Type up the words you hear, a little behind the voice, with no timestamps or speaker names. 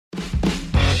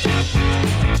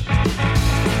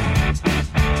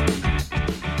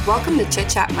Welcome to Chit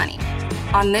Chat Money.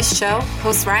 On this show,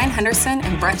 hosts Ryan Henderson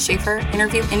and Brett Schaefer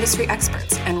interview industry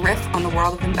experts and riff on the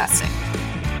world of investing.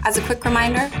 As a quick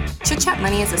reminder, Chit Chat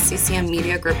Money is a CCM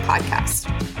Media Group podcast.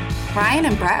 Ryan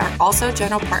and Brett are also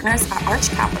general partners at Arch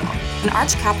Capital, and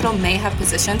Arch Capital may have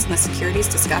positions in the securities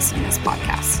discussed in this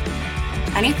podcast.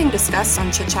 Anything discussed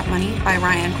on Chit Chat Money by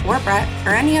Ryan or Brett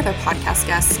or any other podcast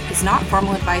guests is not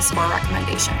formal advice or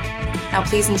recommendation. Now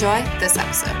please enjoy this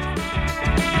episode.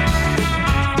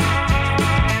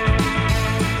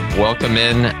 Welcome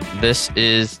in. This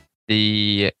is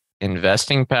the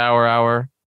Investing Power Hour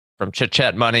from Chit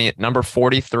Chat Money, number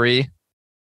 43.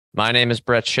 My name is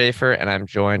Brett Schaefer, and I'm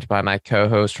joined by my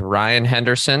co-host, Ryan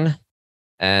Henderson.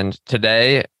 And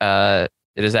today, it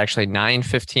is actually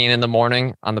 9:15 in the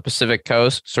morning on the Pacific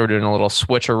Coast, so we're doing a little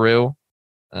switcheroo.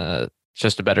 It's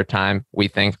just a better time, we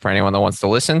think, for anyone that wants to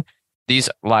listen. These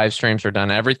live streams are done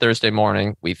every Thursday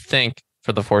morning. We think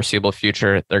for the foreseeable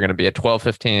future, they're going to be at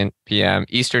 12:15 p.m.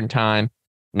 Eastern Time,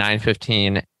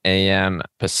 9:15 a.m.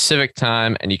 Pacific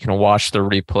Time, and you can watch the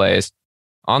replays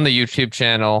on the YouTube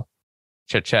channel,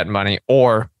 Chit Chat Money,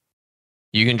 or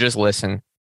you can just listen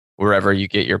wherever you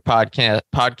get your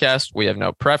podcast. We have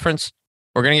no preference.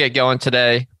 We're going to get going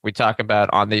today. We talk about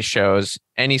on these shows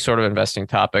any sort of investing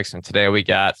topics, and today we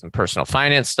got some personal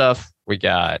finance stuff. We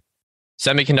got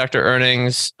semiconductor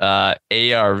earnings,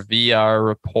 AR/VR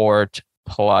report,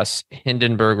 plus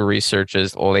Hindenburg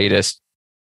Research's latest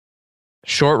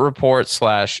short report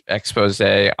 / expose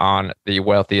on the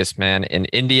wealthiest man in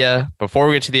India. Before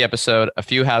we get to the episode, a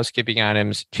few housekeeping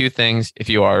items. Two things. If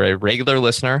you are a regular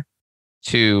listener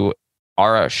to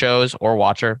our shows or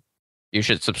watcher, you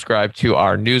should subscribe to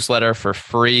our newsletter for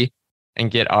free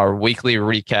and get our weekly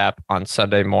recap on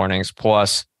Sunday mornings,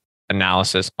 plus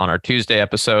analysis on our Tuesday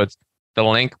episodes. The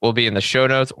link will be in the show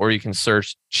notes, or you can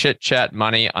search Chit Chat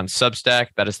Money on Substack.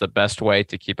 That is the best way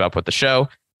to keep up with the show.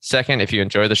 Second, if you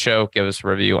enjoy the show, give us a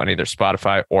review on either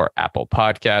Spotify or Apple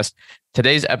Podcasts.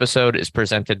 Today's episode is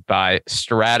presented by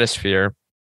Stratosphere,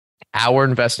 our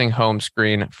investing home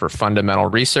screen for fundamental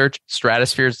research.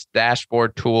 Stratosphere's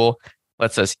dashboard tool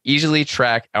lets us easily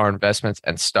track our investments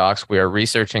and stocks we are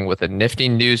researching with a nifty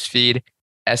news feed,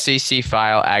 SEC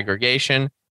file aggregation,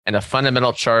 and a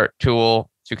fundamental chart tool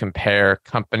to compare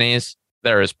companies.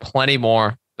 There is plenty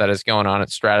more that is going on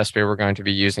at Stratosphere. We're going to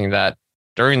be using that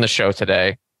during the show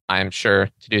today, I am sure,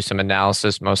 to do some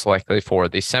analysis, most likely for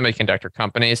the semiconductor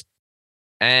companies.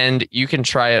 And you can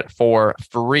try it for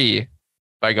free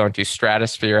by going to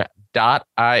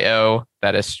stratosphere.io.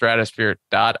 That is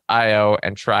stratosphere.io,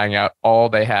 and trying out all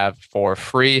they have for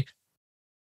free.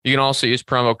 You can also use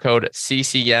promo code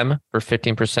CCM for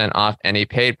 15% off any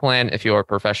paid plan if you're a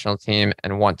professional team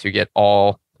and want to get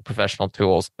all the professional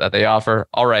tools that they offer.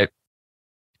 All right,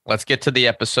 let's get to the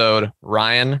episode.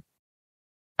 Ryan,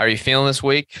 how are you feeling this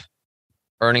week?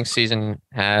 Earnings season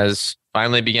has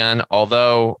finally begun,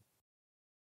 although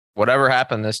whatever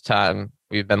happened this time,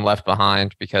 we've been left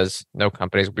behind because no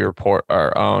companies we report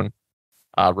our own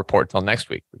report till next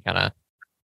week.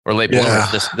 We're late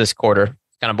bloomers this quarter.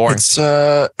 Kind of boring.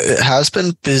 It has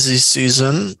been busy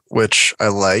season, which I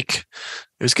like.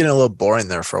 It was getting a little boring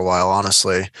there for a while,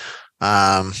 honestly.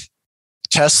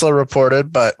 Tesla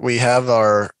reported, but we have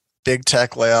our big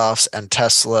tech layoffs, and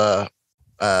Tesla,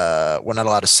 we're not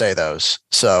allowed to say those.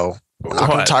 So we're not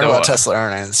going to talk about Tesla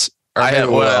earnings. Here,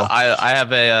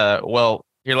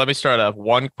 let me start off.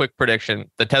 One quick prediction.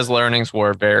 The Tesla earnings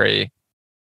were very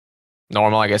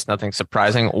normal. I guess nothing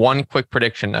surprising. One quick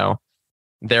prediction, though.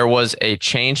 There was a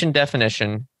change in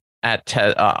definition at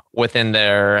within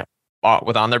their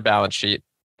on their balance sheet.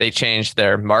 They changed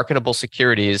their marketable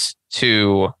securities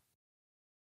to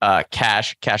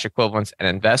cash equivalents, and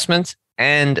investments,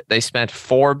 and they spent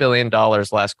 $4 billion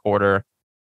last quarter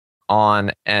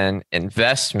on an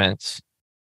investment.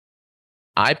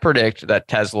 I predict that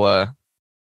Tesla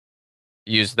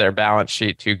used their balance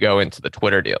sheet to go into the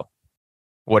Twitter deal.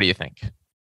 What do you think?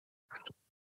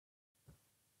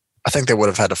 I think they would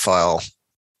have had to file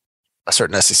a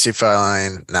certain SEC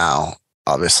filing. Now,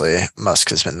 obviously,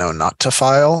 Musk has been known not to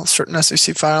file certain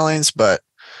SEC filings, but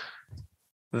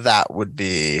that would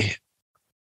be,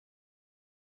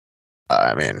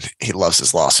 I mean, he loves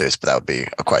his lawsuits, but that would be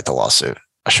quite the lawsuit,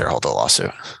 a shareholder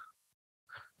lawsuit.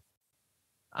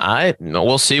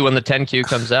 We'll see when the 10Q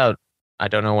comes out. I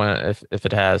don't know when, if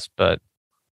it has, but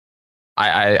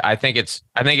I think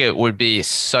it would be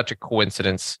such a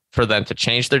coincidence for them to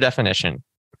change their definition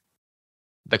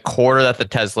the quarter that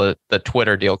the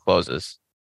Twitter deal closes,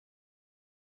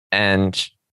 and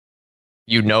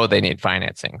they need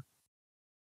financing.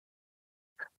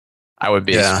 I would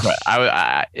be.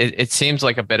 Yeah. It seems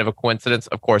like a bit of a coincidence.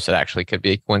 Of course, it actually could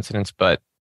be a coincidence, but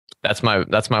that's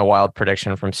my wild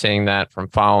prediction from seeing that, from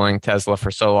following Tesla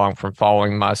for so long, from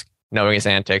following Musk, knowing his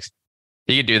antics.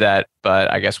 He could do that,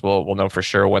 but I guess we'll know for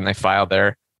sure when they file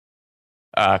their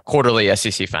quarterly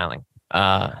SEC filing.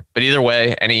 But either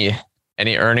way, any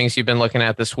earnings you've been looking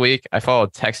at this week? I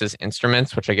followed Texas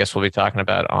Instruments, which I guess we'll be talking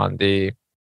about on the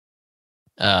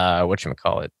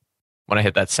whatchamacallit, when I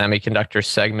hit that semiconductor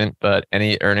segment. But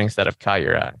any earnings that have caught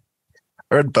your eye?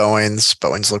 I read Boeing's.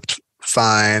 Boeing's looked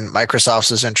fine.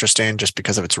 Microsoft's is interesting just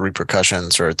because of its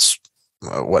repercussions or its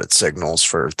what it signals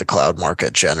for the cloud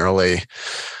market generally.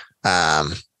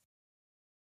 I've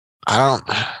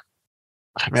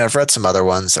read some other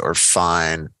ones that were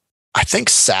fine. I think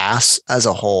SaaS as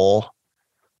a whole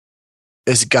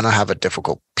is going to have a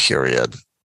difficult period.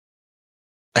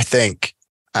 I think,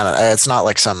 it's not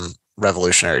like some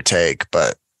revolutionary take,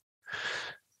 but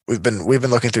we've been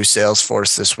looking through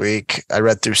Salesforce this week. I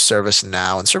read through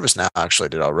ServiceNow, and ServiceNow actually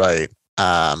did all right.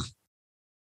 But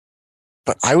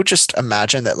I would just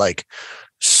imagine that like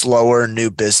slower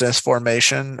new business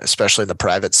formation, especially in the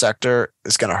private sector,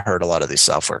 is going to hurt a lot of these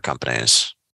software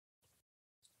companies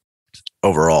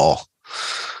overall.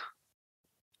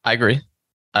 I agree.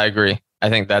 I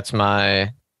think that's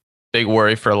my big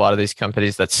worry for a lot of these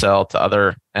companies that sell to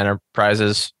other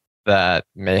enterprises that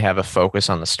may have a focus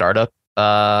on the startup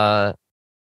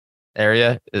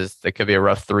area, is it could be a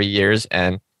rough 3 years.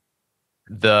 And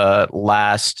the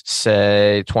last,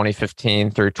 say, 2015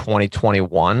 through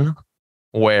 2021,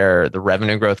 where the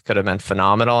revenue growth could have been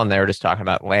phenomenal, and they were just talking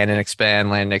about land and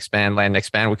expand.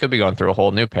 We could be going through a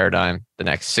whole new paradigm the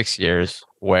next 6 years,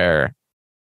 where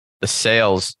the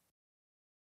sales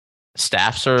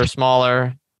staffs are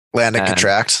smaller. Land and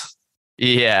contract.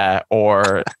 Yeah,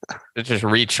 or just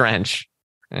retrench,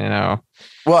 Well,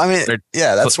 I mean,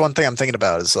 that's one thing I'm thinking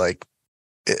about is like,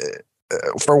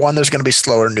 for one, there's going to be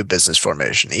slower new business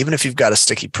formation, even if you've got a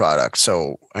sticky product.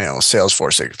 So,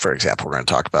 Salesforce, for example, we're going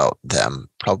to talk about them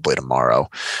probably tomorrow,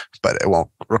 but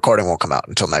recording won't come out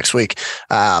until next week.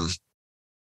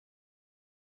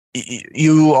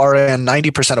 You are in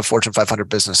 90% of Fortune 500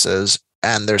 businesses,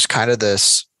 and there's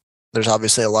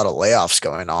obviously a lot of layoffs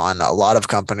going on. A lot of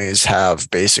companies have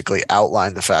basically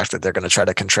outlined the fact that they're going to try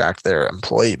to contract their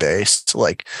employee base. So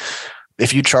like,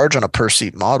 if you charge on a per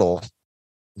seat model,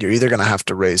 you're either going to have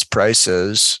to raise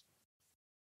prices,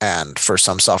 and for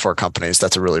some software companies,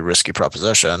 that's a really risky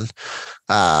proposition,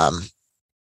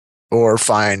 or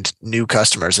find new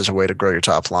customers as a way to grow your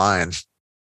top line.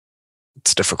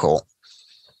 It's difficult.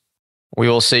 We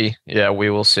will see. Yeah, we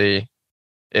will see.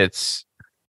 Specifically,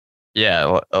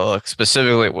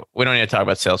 we don't need to talk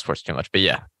about Salesforce too much, but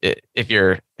yeah, if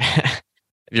your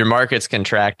market's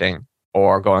contracting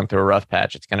or going through a rough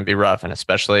patch, it's going to be rough. And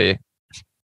especially,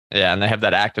 and they have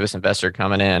that activist investor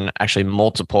coming in, actually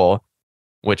multiple,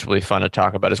 which will be fun to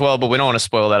talk about as well, but we don't want to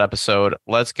spoil that episode.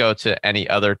 Let's go to any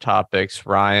other topics.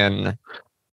 Ryan,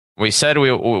 we said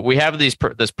we have this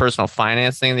personal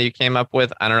finance thing that you came up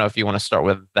with. I don't know if you want to start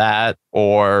with that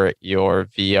or your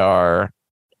VR.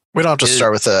 We don't have to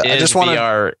start with it. Is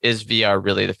VR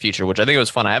really the future? Which I think it was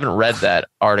fun. I haven't read that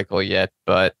article yet,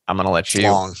 but I'm going to let you.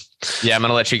 Long. Yeah, I'm going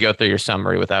to let you go through your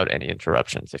summary without any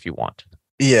interruptions if you want.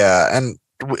 Yeah, and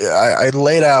I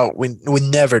laid out. We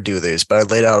never do these, but I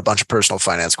laid out a bunch of personal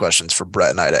finance questions for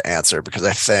Brett and I to answer, because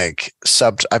I think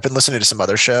I've been listening to some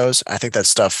other shows. I think that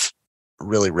stuff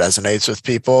really resonates with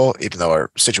people, even though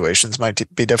our situations might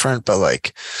be different. But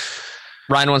like,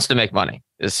 Ryan wants to make money,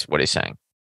 is what he's saying.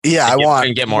 Yeah, I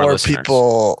want get more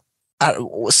people,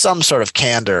 some sort of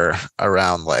candor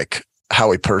around like how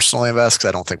we personally invest, because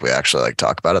I don't think we actually like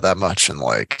talk about it that much, and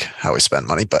like how we spend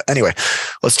money. But anyway,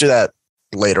 let's do that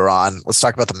later on. Let's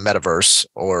talk about the metaverse,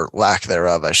 or lack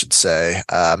thereof, I should say.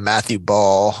 Matthew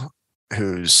Ball,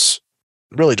 who's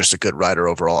really just a good writer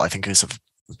overall. I think he's a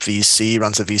VC,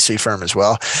 runs a VC firm as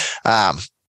well.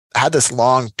 Had this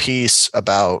long piece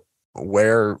about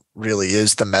where really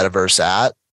is the metaverse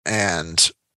at,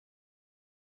 and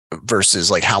versus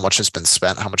like how much has been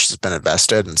spent, how much has been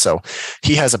invested. And so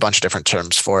he has a bunch of different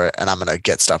terms for it, and I'm going to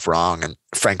get stuff wrong. And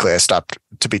frankly,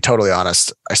 to be totally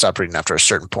honest, I stopped reading after a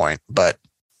certain point, but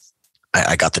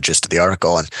I got the gist of the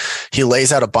article. And he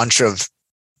lays out a bunch of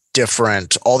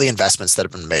all the investments that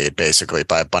have been made basically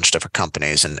by a bunch of different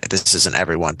companies. And this isn't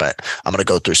everyone, but I'm going to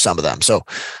go through some of them. So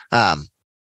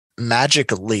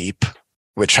Magic Leap,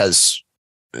 which has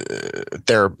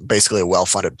they're basically a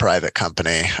well-funded private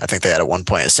company. I think they had at one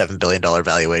point a $7 billion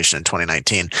valuation in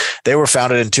 2019. They were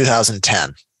founded in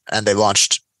 2010, and they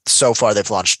launched so far they've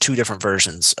launched 2 different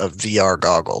versions of VR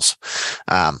goggles.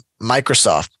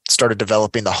 Microsoft started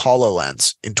developing the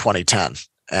HoloLens in 2010,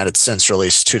 and it's since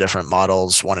released 2 different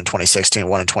models, one in 2016,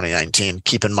 one in 2019.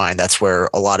 Keep in mind, that's where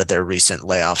a lot of their recent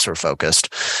layoffs were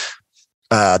focused.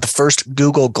 The first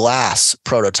Google Glass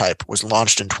prototype was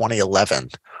launched in 2011.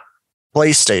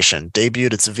 PlayStation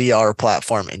debuted its VR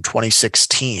platform in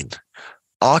 2016.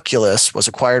 Oculus was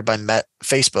acquired by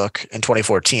Facebook in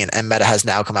 2014, and Meta has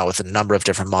now come out with a number of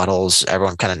different models.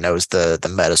 Everyone kind of knows the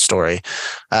Meta story.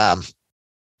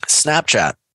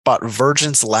 Snapchat bought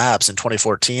Vergence Labs in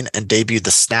 2014 and debuted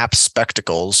the Snap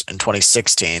Spectacles in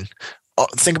 2016.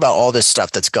 Think about all this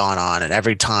stuff that's gone on, and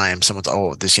every time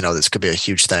someone's, this could be a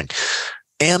huge thing.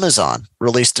 Amazon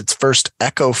released its first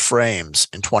Echo frames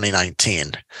in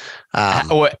 2019.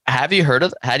 Had you heard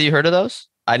of those?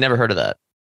 I never heard of that.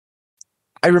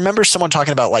 I remember someone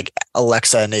talking about like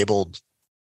Alexa enabled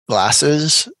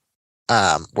glasses,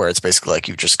 where it's basically like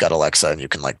you've just got Alexa and you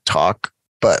can like talk.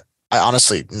 But I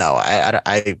honestly, no,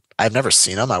 I've never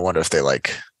seen them. I wonder if they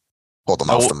like pulled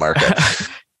them off the market.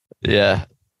 Yeah.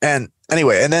 And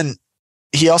anyway, and then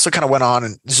he also kind of went on,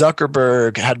 and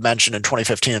Zuckerberg had mentioned in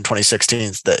 2015 and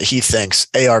 2016 that he thinks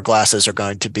AR glasses are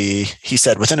going to be, he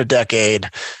said, within a decade,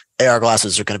 AR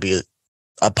glasses are going to be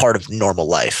a part of normal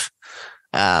life.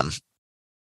 And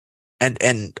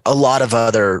a lot of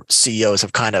other CEOs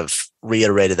have kind of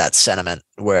reiterated that sentiment,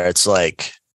 where it's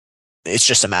like, it's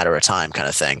just a matter of time kind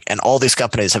of thing. And all these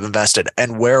companies have invested.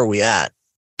 And where are we at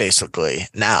basically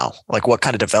now? Like, what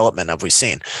kind of development have we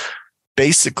seen?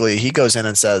 Basically, he goes in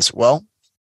and says, well,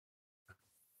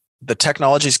 the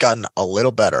technology's gotten a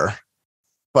little better,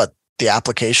 but the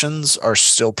applications are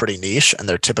still pretty niche, and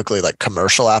they're typically like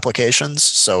commercial applications.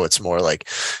 So it's more like,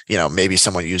 maybe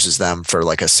someone uses them for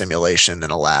like a simulation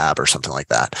in a lab or something like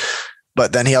that.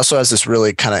 But then he also has this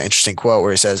really kind of interesting quote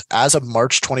where he says, as of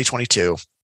March 2022,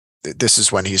 this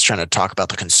is when he's trying to talk about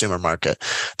the consumer market,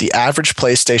 the average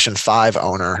PlayStation 5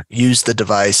 owner used the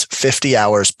device 50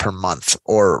 hours per month,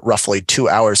 or roughly 2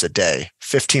 hours a day,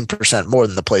 15% more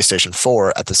than the PlayStation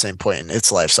 4 at the same point in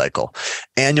its life cycle.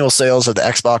 Annual sales of the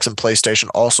Xbox and PlayStation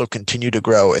also continue to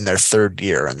grow in their 3rd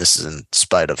year, and this is in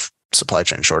spite of supply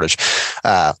chain shortage,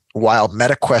 while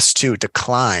Meta Quest 2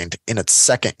 declined in its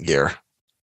 2nd year.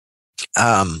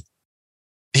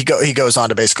 He goes on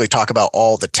to basically talk about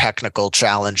all the technical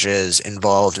challenges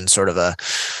involved in sort of a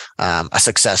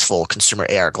successful consumer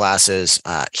AR glasses,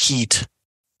 heat,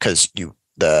 because you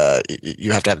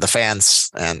have to have the fans,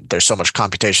 and there's so much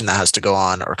computation that has to go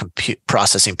on, or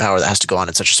processing power that has to go on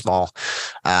in such a small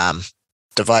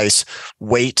device.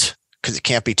 Weight, because it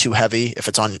can't be too heavy. If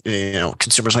it's on,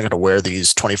 consumers aren't going to wear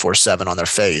these 24/7 on their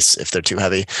face if they're too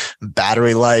heavy.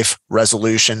 Battery life,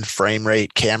 resolution, frame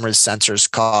rate, cameras, sensors,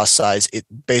 cost, size. It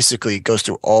basically goes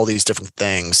through all these different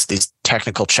things, these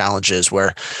technical challenges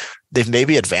where they've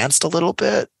maybe advanced a little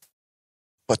bit,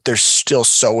 but they're still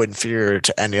so inferior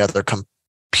to any other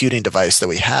computing device that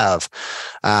we have.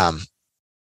 And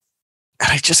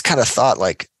I just kind of thought,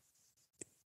 like,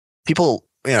 people,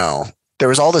 there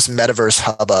was all this metaverse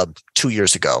hubbub 2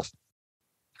 years ago,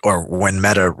 or when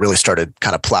Meta really started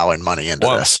kind of plowing money into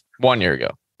this. 1 year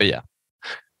ago, but yeah.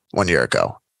 1 year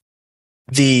ago.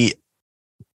 This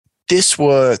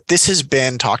has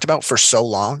been talked about for so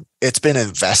long. It's been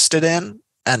invested in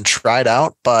and tried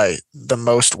out by the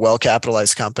most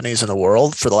well-capitalized companies in the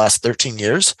world for the last 13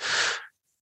 years.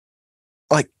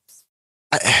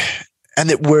 And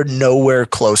that we're nowhere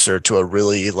closer to a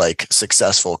really like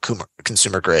successful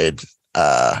consumer grade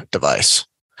device.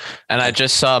 And I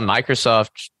just saw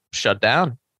Microsoft shut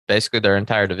down basically their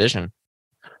entire division.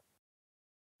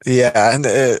 Yeah, and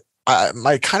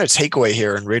my kind of takeaway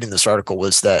here in reading this article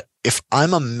was that if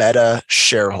I'm a Meta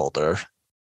shareholder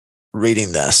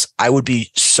reading this, I would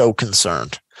be so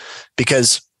concerned,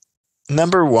 because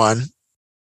number one,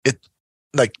 it,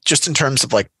 like, just in terms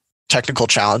of like technical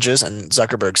challenges, and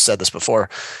Zuckerberg said this before,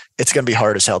 it's going to be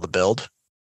hard as hell to build.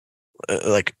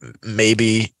 Like,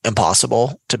 maybe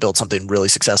impossible to build something really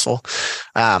successful.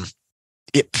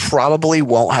 It probably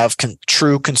won't have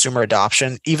true consumer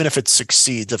adoption, even if it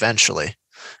succeeds eventually.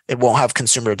 It won't have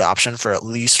consumer adoption for at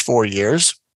least 4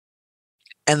 years.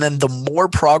 And then the more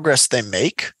progress they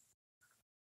make,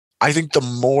 I think the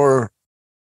more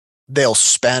they'll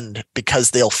spend,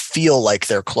 because they'll feel like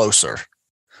they're closer.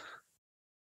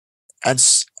 And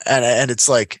it's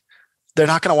like, they're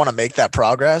not going to want to make that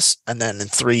progress and then in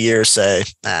 3 years say,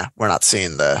 we're not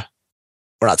seeing the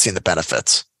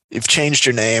benefits. You've changed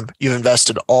your name, you've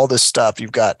invested all this stuff,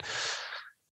 you've got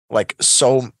like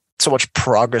so much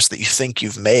progress that you think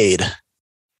you've made.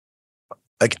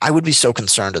 Like, I would be so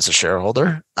concerned as a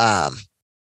shareholder.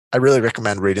 I really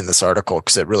recommend reading this article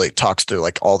because it really talks through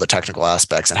like all the technical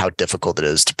aspects and how difficult it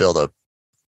is to build a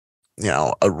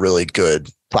really good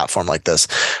platform like this.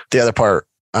 The other part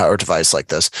or device like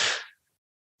this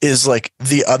is like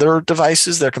the other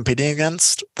devices they're competing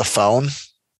against, the phone,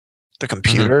 the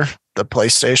computer, the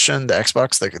PlayStation, the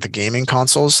Xbox, the gaming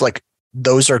consoles, like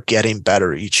those are getting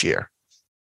better each year.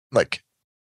 Like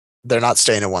they're not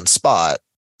staying in one spot.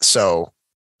 So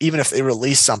even if they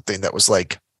release something that was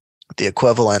like the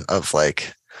equivalent of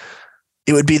like,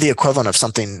 it would be the equivalent of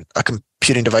something, a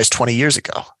computing device 20 years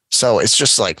ago. So it's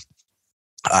just like,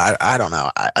 I don't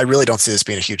know. I really don't see this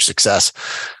being a huge success.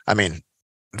 I mean,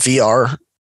 VR,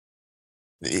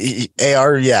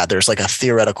 AR, yeah, there's like a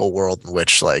theoretical world in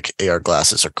which like AR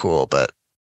glasses are cool, but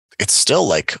it's still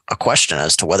like a question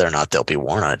as to whether or not they'll be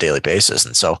worn on a daily basis.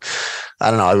 And so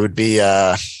I don't know. I would be,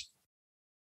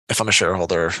 if I'm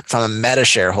a Meta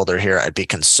shareholder here, I'd be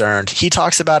concerned. He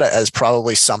talks about it as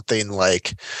probably something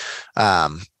like,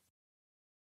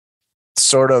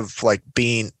 sort of like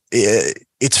being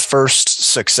its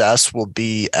first success will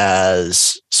be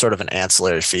as sort of an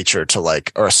ancillary feature to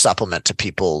like, or a supplement to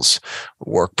people's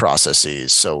work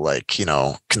processes. So like,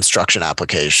 construction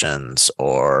applications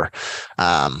or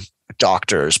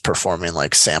doctors performing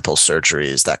like sample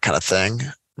surgeries, that kind of thing.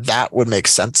 That would make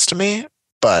sense to me.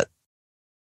 But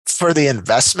for the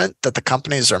investment that the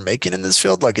companies are making in this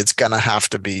field, like it's going to have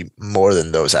to be more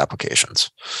than those applications.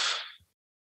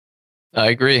 I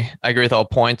agree with all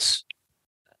points.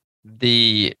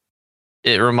 It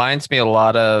reminds me a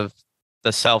lot of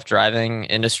the self-driving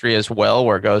industry as well,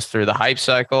 where it goes through the hype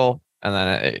cycle and then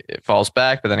it falls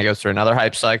back, but then it goes through another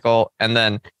hype cycle. And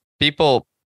then people,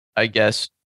 I guess,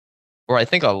 or I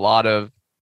think a lot of,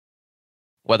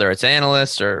 whether it's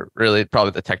analysts or really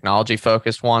probably the technology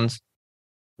focused ones,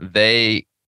 they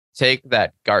take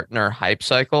that Gartner hype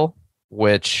cycle,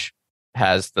 which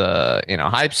has the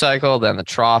hype cycle, then the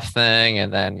trough thing,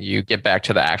 and then you get back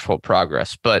to the actual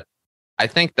progress. But I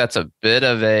think that's a bit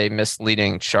of a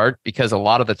misleading chart, because a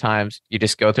lot of the times you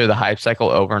just go through the hype cycle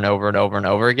over and over and over and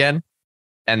over again,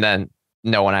 and then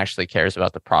no one actually cares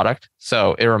about the product.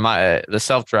 So the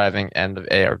self-driving and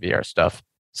the AR VR stuff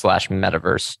 /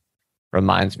 metaverse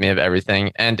reminds me of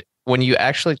everything. And when you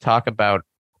actually talk about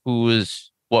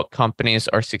what companies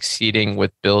are succeeding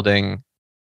with building,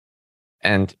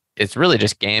 and it's really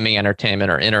just gaming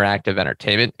entertainment or interactive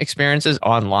entertainment experiences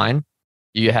online.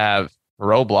 You have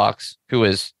Roblox, who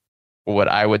is what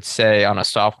I would say on a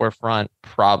software front,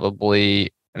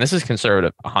 probably, and this is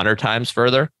conservative, 100 times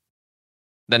further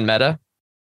than Meta.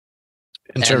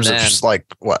 In terms of just like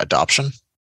what, adoption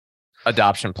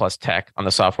plus tech on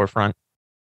the software front.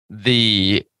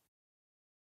 I'm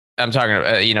talking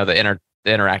about, the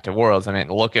interactive worlds. I mean,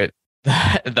 look at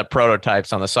the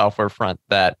prototypes on the software front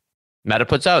that Meta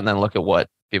puts out, and then look at what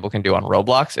people can do on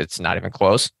Roblox. It's not even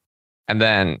close. And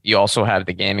then you also have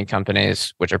the gaming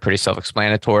companies, which are pretty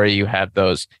self-explanatory. You have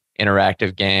those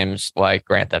interactive games like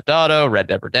Grand Theft Auto, Red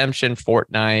Dead Redemption,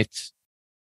 Fortnite,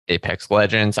 Apex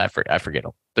Legends. I forget.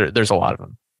 There's a lot of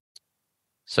them.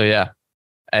 So yeah,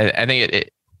 I think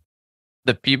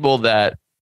the people that,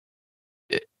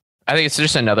 I think it's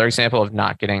just another example of you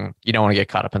don't want to get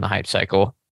caught up in the hype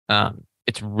cycle.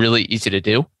 It's really easy to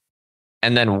do.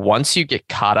 And then once you get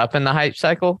caught up in the hype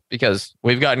cycle, because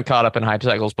we've gotten caught up in hype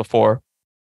cycles before,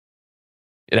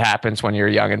 it happens when you're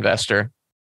a young investor.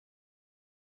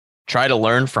 Try to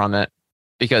learn from it,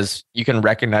 because you can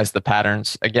recognize the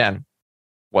patterns. Again,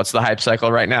 what's the hype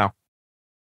cycle right now?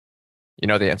 You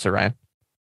know the answer, Ryan.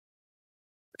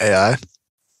 AI.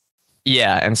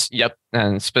 Yeah,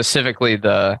 and specifically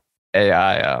the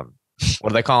AI. What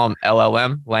do they call them?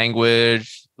 LLM,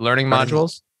 language learning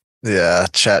modules. Yeah,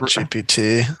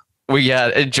 ChatGPT. We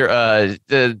got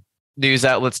the news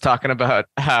outlets talking about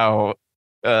how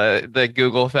the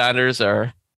Google founders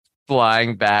are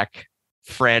flying back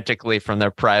frantically from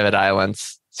their private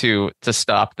islands to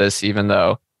stop this, even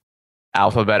though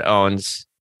Alphabet owns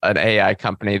an AI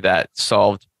company that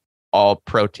solved all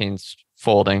proteins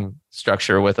folding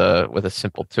structure with a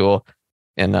simple tool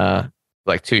in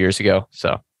like 2 years ago.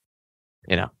 So,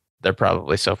 they're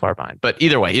probably so far behind. But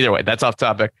either way, that's off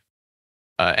topic.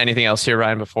 Anything else here,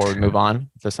 Ryan, before we move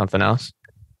on to something else?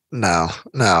 No,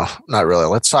 not really.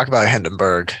 Let's talk about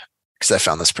Hindenburg, because I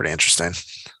found this pretty interesting.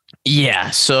 Yeah,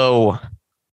 so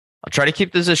I'll try to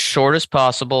keep this as short as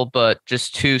possible, but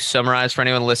just to summarize for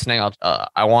anyone listening,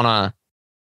 I want to,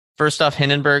 first off,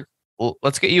 Hindenburg,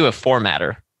 let's get you a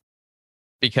formatter,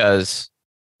 because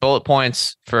bullet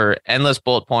points for endless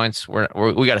bullet points, we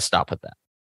got to stop with that.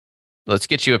 Let's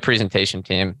get you a presentation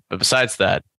team. But besides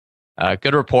that,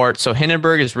 Good report. So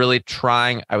Hindenburg is really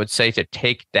trying, I would say, to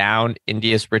take down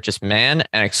India's richest man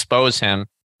and expose him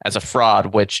as a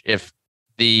fraud, which if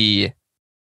the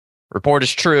report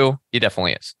is true, he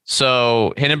definitely is.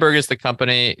 So Hindenburg is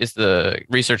the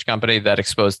research company that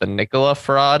exposed the Nikola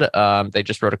fraud. They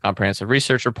just wrote a comprehensive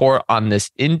research report on this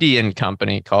Indian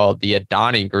company called the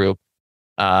Adani Group,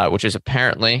 which is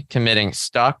apparently committing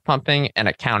stock pumping and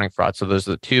accounting fraud. So those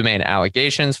are the two main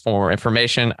allegations. For more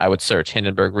information, I would search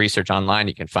Hindenburg Research online.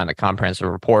 You can find the comprehensive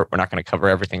report. We're not going to cover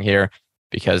everything here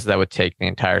because that would take the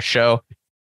entire show.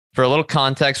 For a little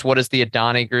context, what is the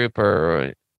Adani Group,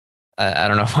 or I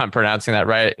don't know if I'm pronouncing that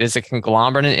right. It is a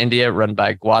conglomerate in India run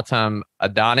by Gautam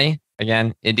Adani.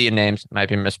 Again, Indian names, might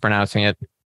be mispronouncing it.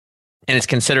 And it's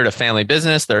considered a family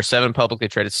business. There are 7 publicly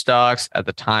traded stocks at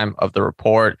the time of the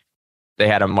report. They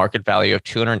had a market value of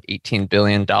 $218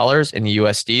 billion in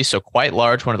USD, so quite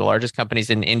large, one of the largest companies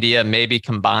in India, maybe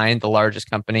combined the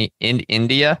largest company in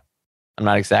India. I'm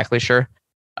not exactly sure.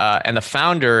 And the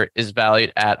founder is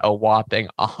valued at a whopping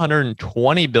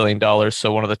 $120 billion,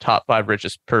 so one of the top 5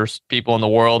 richest people in the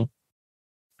world.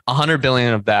 $100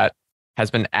 billion of that has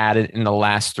been added in the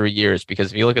last 3 years,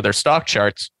 because if you look at their stock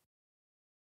charts,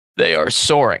 they are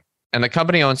soaring. And the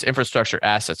company owns infrastructure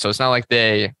assets, so it's not like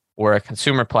they were a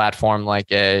consumer platform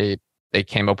they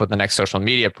came up with the next social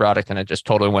media product and it just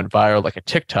totally went viral like a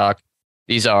TikTok.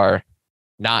 These are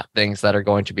not things that are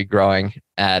going to be growing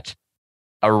at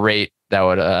a rate that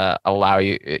would allow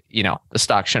you, the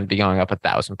stock shouldn't be going up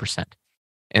 1,000%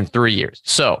 in 3 years.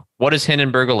 So what is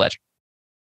Hindenburg alleging?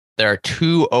 There are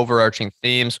 2 overarching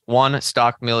themes. One,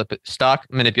 stock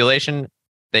manipulation.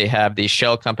 They have these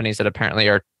shell companies that apparently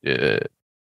are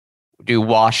do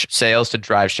wash sales to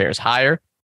drive shares higher,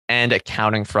 and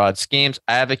accounting fraud schemes.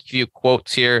 I have a few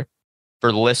quotes here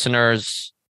for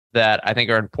listeners that I think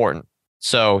are important.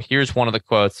 So here's one of the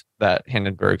quotes that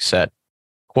Hindenburg said.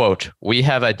 Quote, "We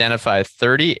have identified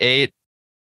 38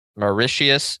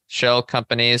 Mauritius shell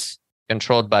companies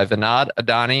controlled by Vinod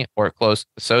Adani or close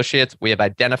associates. We have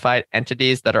identified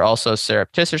entities that are also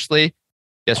surreptitiously..."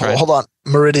 Yes, right. Hold on.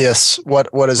 Mauritius. What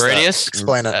is Mauritius? that?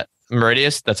 Explain it.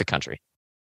 Mauritius, that's a country.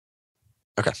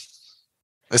 Okay.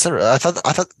 Is there? I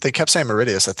thought they kept saying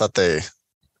Mauritius. I thought they.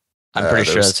 I'm pretty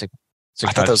sure it's a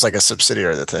I thought that was like a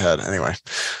subsidiary that they had. Anyway.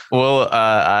 Well,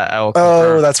 I will.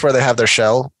 Oh, that's where they have their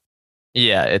shell.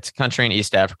 Yeah, it's a country in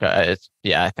East Africa.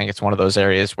 I think it's one of those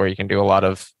areas where you can do a lot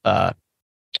of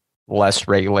less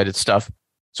regulated stuff,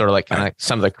 sort of like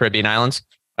some of the Caribbean islands.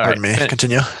 Pardon me.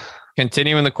 Continue.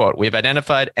 Continuing the quote, "We've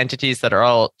identified entities that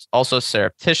are also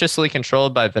surreptitiously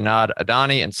controlled by Vinod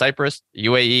Adani in Cyprus,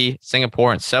 UAE,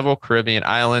 Singapore, and several Caribbean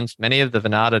islands. Many of the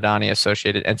Vinod Adani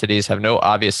associated entities have no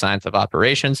obvious signs of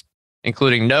operations,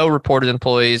 including no reported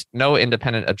employees, no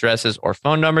independent addresses or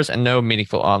phone numbers, and no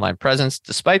meaningful online presence.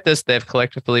 Despite this, they have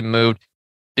collectively moved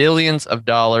billions of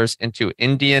dollars into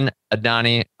Indian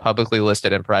Adani publicly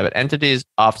listed and private entities,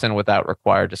 often without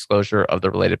required disclosure of the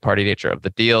related party nature of the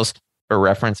deals." For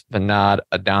reference, Vinod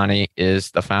Adani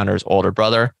is the founder's older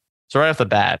brother. So right off the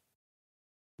bat,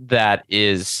 that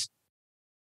is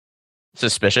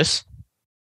suspicious,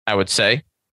 I would say.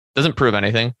 Doesn't prove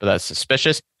anything, but that's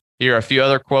suspicious. Here are a few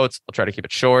other quotes. I'll try to keep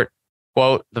it short.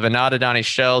 Quote, "The Vinod Adani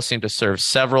shells seem to serve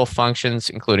several functions,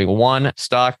 including 1,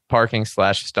 stock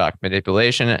parking/stock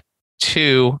manipulation,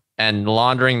 2, and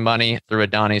laundering money through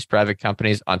Adani's private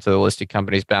companies onto the listed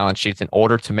company's balance sheets in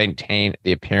order to maintain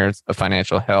the appearance of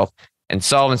financial health and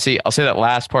solvency." I'll say that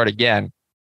last part again.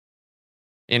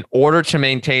 In order to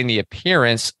maintain the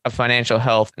appearance of financial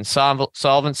health and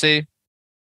solvency,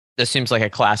 this seems like a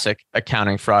classic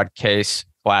accounting fraud case,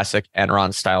 classic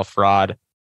Enron style fraud,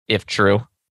 if true.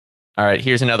 All right,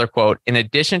 here's another quote. "In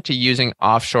addition to using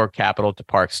offshore capital to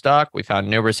park stock, we found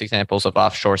numerous examples of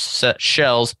offshore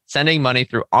shells sending money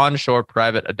through onshore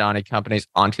private Adani companies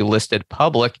onto listed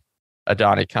public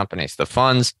Adani companies. The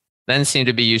funds then seem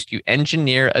to be used to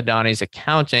engineer Adani's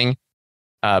accounting,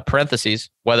 parentheses,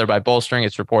 whether by bolstering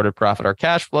its reported profit or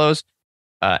cash flows,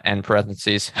 end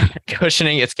parentheses,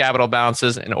 cushioning its capital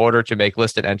balances in order to make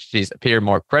listed entities appear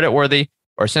more creditworthy,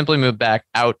 or simply move back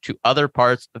out to other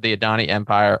parts of the Adani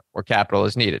empire where capital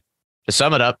is needed." To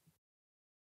sum it up,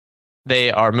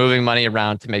 they are moving money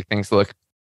around to make things look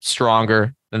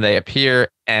stronger than they appear,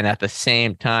 and at the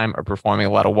same time are performing a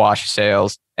lot of wash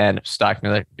sales and stock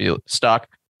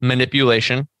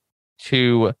manipulation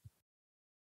to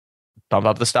pump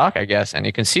up the stock, I guess. And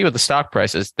you can see with the stock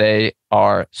prices, they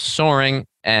are soaring.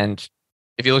 And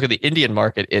if you look at the Indian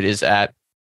market, it is at,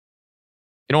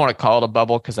 you don't want to call it a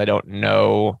bubble because I don't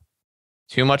know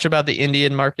too much about the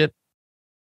Indian market,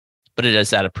 but it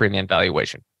is at a premium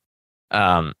valuation.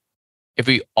 If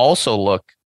we also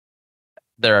look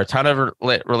there are a ton of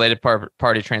related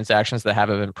party transactions that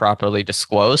haven't been properly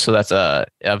disclosed. So that's a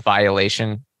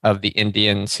violation of the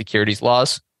Indian securities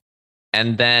laws.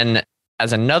 And then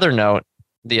as another note,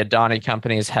 the Adani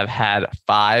companies have had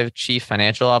 5 chief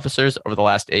financial officers over the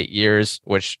last 8 years,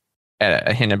 which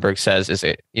Hindenburg says is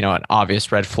an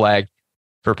obvious red flag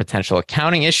for potential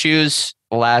accounting issues.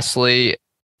 Lastly,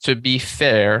 to be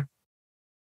fair,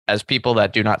 as people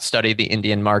that do not study the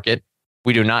Indian market,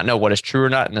 we do not know what is true or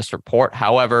not in this report.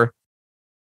 However,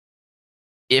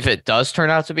 if it does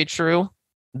turn out to be true,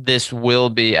 this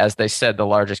will be, as they said, the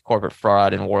largest corporate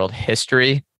fraud in world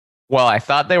history. Well, I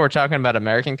thought they were talking about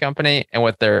American company, and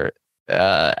with their,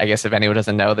 I guess if anyone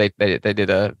doesn't know, they did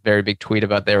a very big tweet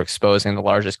about they're exposing the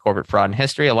largest corporate fraud in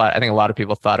history. I think a lot of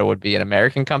people thought it would be an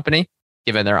American company,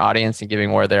 given their audience and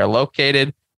given where they're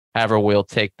located. However, we'll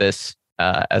take this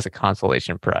as a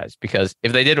consolation prize, because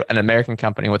if they did an American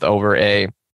company with over a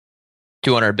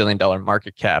 $200 billion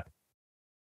market cap,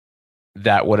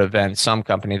 that would have been some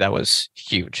company that was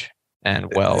huge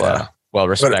and well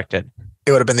respected.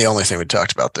 It would have been the only thing we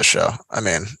talked about this show. I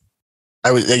mean,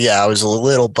 I was a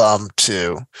little bummed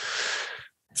to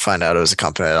find out it was a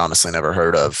company I'd honestly never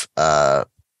heard of.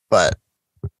 But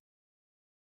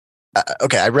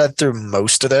okay, I read through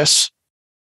most of this.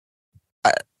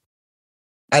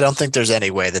 I don't think there's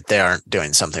any way that they aren't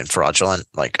doing something fraudulent.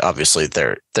 Like, obviously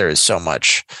there is so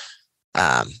much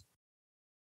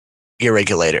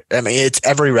irregular. I mean, it's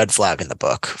every red flag in the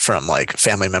book, from like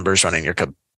family members running your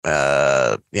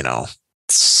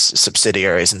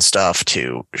subsidiaries and stuff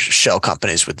to shell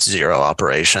companies with zero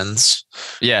operations.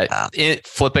 Yeah,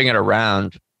 flipping it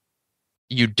around,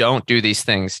 you don't do these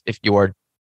things if you are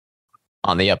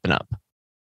on the up and up.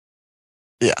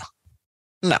 Yeah.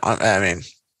 No, I mean,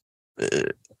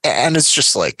 and it's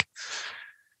just like,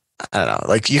 I don't know,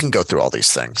 like you can go through all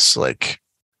these things. Like,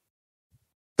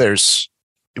 there's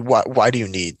why do you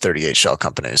need 38 shell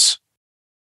companies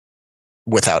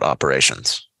without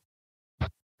operations?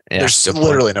 Yeah, there's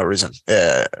literally no reason.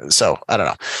 So I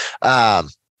don't know.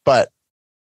 But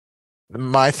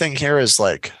my thing here is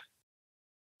like,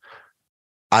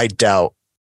 I doubt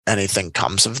anything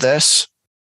comes of this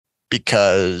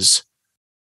because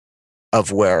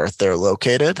of where they're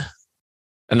located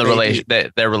and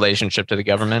their relationship to the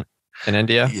government in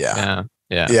India. Yeah.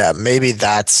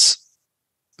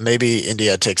 Maybe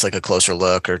India takes like a closer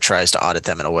look or tries to audit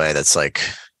them in a way that's like,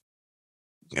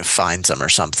 finds them or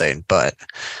something. But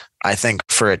I think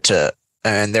for it to,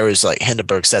 and there was like,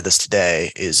 Hindenburg said this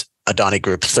today, is Adani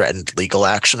Group threatened legal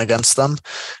action against them.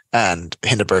 And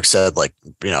Hindenburg said, like,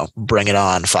 bring it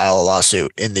on, file a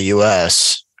lawsuit in the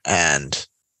US and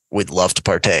we'd love to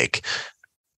partake.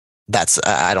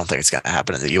 I don't think it's going to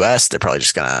happen in the US. They're probably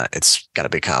just it's going to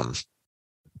become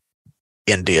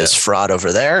India's fraud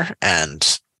over there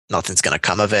and nothing's going to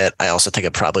come of it. I also think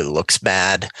it probably looks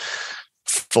bad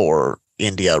for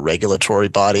India regulatory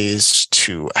bodies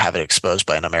to have it exposed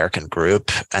by an American group.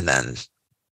 And then,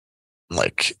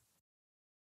 like,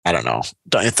 I don't know.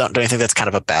 Don't you think that's kind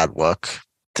of a bad look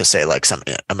to say like some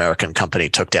American company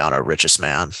took down our richest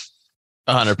man?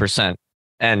 100%.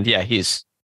 And yeah, he's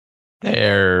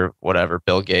there, whatever,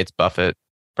 Bill Gates, Buffett,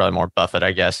 probably more Buffett,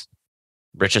 I guess.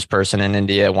 Richest person in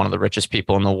India, one of the richest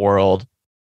people in the world.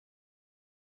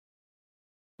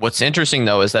 What's interesting,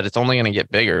 though, is that it's only going to get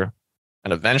bigger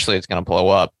and eventually it's going to blow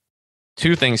up.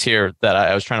 2 things here that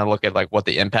I was trying to look at, like what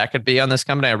the impact could be on this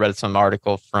company. I read some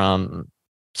article from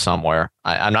somewhere.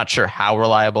 I'm not sure how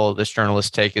reliable this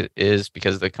journalist take is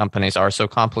because the companies are so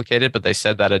complicated, but they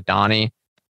said that Adani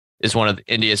is one of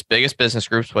India's biggest business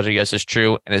groups, which I guess is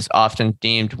true, and is often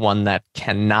deemed one that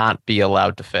cannot be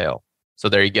allowed to fail. So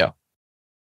there you go.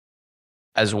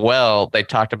 As well, they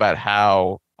talked about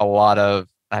how a lot of,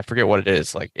 I forget what it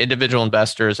is, like individual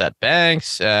investors at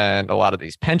banks and a lot of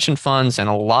these pension funds and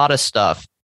a lot of stuff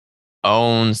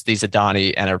owns these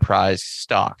Adani Enterprise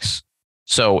stocks.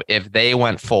 So if they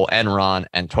went full Enron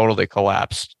and totally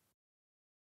collapsed,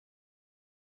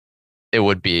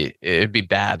 it'd be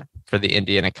bad for the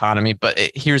Indian economy. But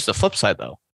here's the flip side,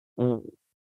 though.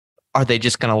 Are they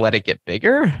just going to let it get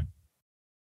bigger?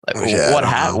 Like,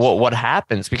 what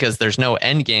happens? Because there's no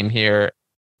end game here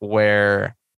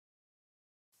where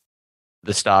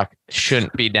the stock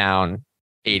shouldn't be down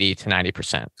 80 to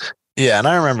 90%. Yeah. And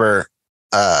I remember,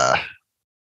 I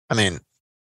mean,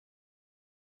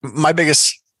 my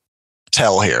biggest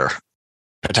tell here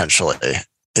potentially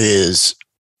is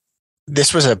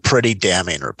this was a pretty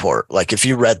damning report. Like, if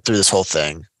you read through this whole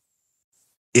thing,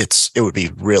 it would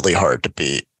be really hard to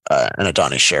be an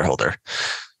Adani shareholder.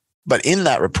 But in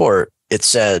that report, it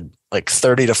said like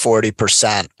 30 to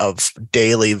 40% of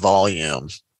daily volume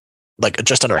like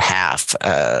just under half,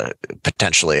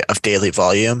 potentially, of daily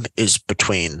volume is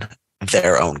between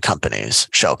their own companies,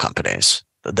 shell companies,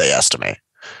 they estimate.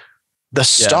 The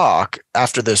stock,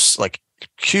 after this like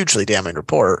hugely damning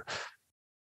report,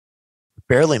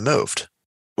 barely moved.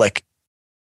 Like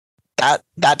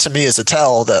that to me is a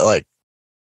tell that like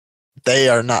they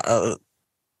are not,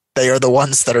 they are the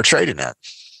ones that are trading it.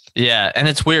 Yeah, and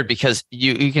it's weird because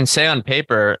you can say on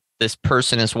paper this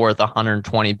person is worth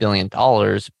 $120 billion,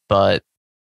 but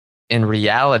in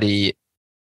reality,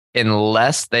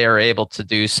 unless they are able to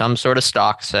do some sort of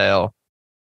stock sale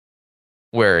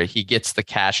where he gets the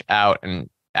cash out and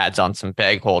adds on some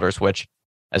bag holders, which,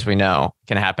 as we know,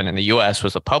 can happen in the US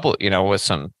with a public, with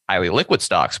some highly liquid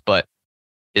stocks, but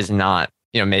is not,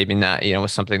 maybe not,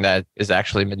 with something that is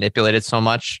actually manipulated so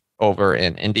much over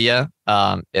in India.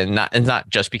 And not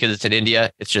just because it's in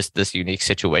India, it's just this unique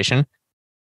situation.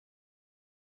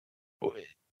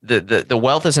 The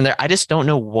wealth isn't there. I just don't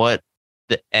know what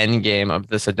the end game of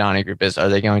this Adani Group is. Are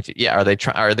they going to, are they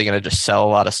going to just sell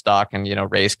a lot of stock and,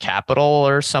 raise capital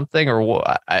or something? Or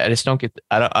what? I just don't get,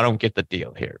 I don't get the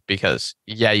deal here because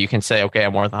you can say, okay,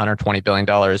 I'm worth $120 billion,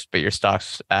 but your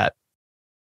stock's at,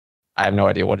 I have no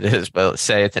idea what it is, but let's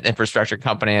say it's an infrastructure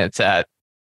company and it's at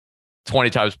 20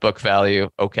 times book value.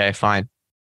 Okay, fine.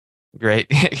 Great.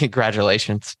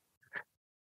 Congratulations.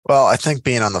 Well, I think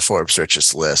being on the Forbes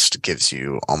richest list gives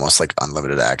you almost like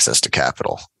unlimited access to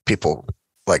capital. People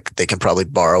like they can probably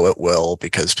borrow at will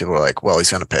because people are like, well,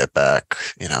 he's going to pay it back.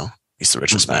 He's the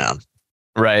richest man.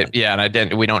 Right. Yeah.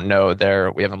 And we don't know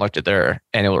we haven't looked at their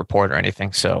annual report or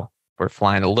anything. So we're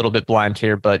flying a little bit blind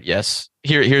here, but yes,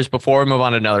 here's before we move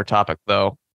on to another topic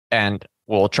though, and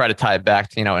we'll try to tie it back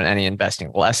to, in any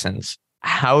investing lessons.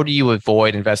 How do you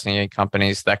avoid investing in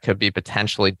companies that could be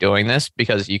potentially doing this?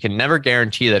 Because you can never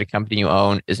guarantee that a company you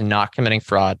own is not committing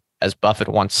fraud. As Buffett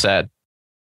once said,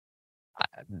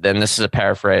 then this is a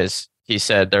paraphrase. He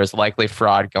said, there's likely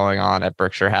fraud going on at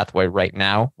Berkshire Hathaway right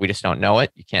now. We just don't know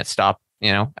it. You can't stop,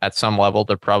 at some level,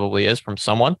 there probably is from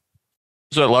someone.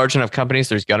 So at large enough companies,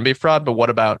 there's going to be fraud. But what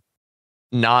about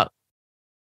not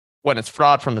when it's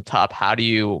fraud from the top? How do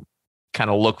you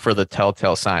kind of look for the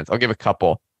telltale signs? I'll give a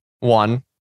couple. One,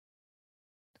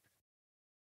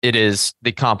 it is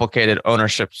the complicated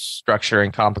ownership structure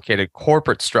and complicated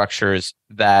corporate structures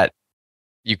that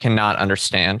you cannot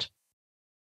understand.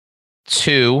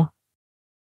 Two,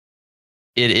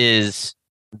 it is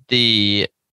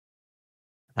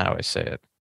how do I say it?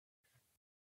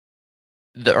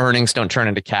 The earnings don't turn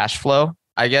into cash flow,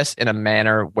 I guess, in a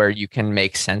manner where you can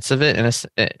make sense of it.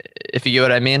 If you get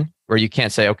what I mean, where you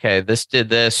can't say, okay, this did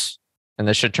this, and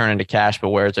this should turn into cash, but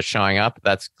where is it showing up?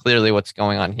 That's clearly what's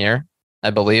going on here, I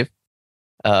believe,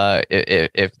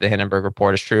 if the Hindenburg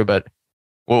report is true. But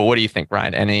what do you think,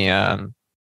 Ryan? Any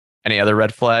other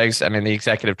red flags? I mean, the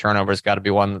executive turnover has got to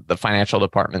be one. The financial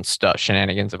department stuff,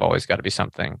 shenanigans have always got to be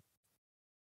something.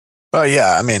 Well,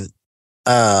 yeah. I mean,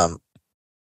 5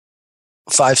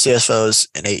 CFOs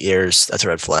in 8 years, that's a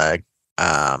red flag.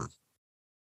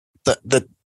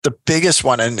 The biggest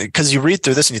one, and because you read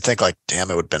through this and you think like,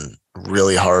 damn, it would have been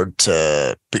really hard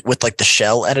to, with like the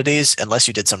shell entities, unless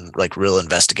you did some like real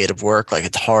investigative work, like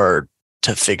it's hard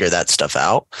to figure that stuff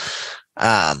out.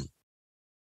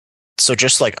 So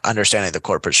just like understanding the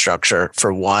corporate structure,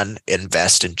 for one,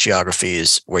 invest in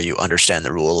geographies where you understand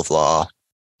the rule of law,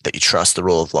 that you trust the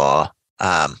rule of law,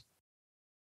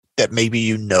 that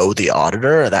maybe the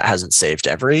auditor. That hasn't saved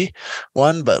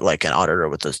everyone, but like an auditor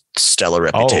with a stellar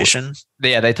reputation.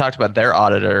 Yeah, they talked about their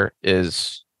auditor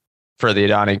is, for the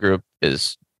Adani Group,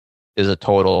 is a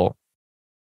total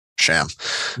sham.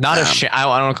 Not a sham.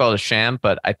 I don't call it a sham,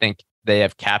 but I think they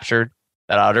have captured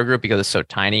that auditor group because it's so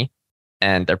tiny,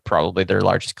 and they're probably their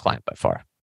largest client by far.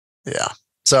 Yeah.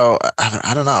 So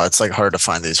I don't know. It's like hard to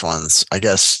find these ones. I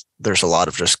guess there's a lot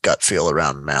of just gut feel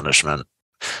around management.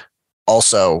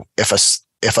 Also, if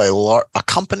a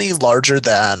company larger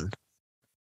than,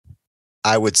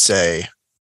 I would say,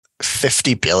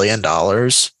 $50 billion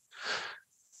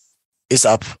is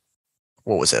up,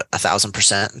 what was it,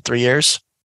 1,000% in 3 years?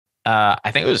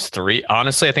 I think it was three.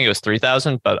 Honestly, I think it was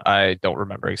 3,000, but I don't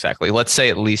remember exactly. Let's say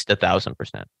at least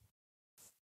 1,000%.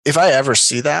 If I ever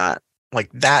see that, like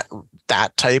that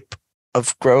type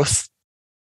of growth,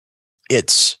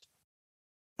 it's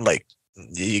like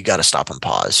you got to stop and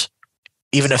pause.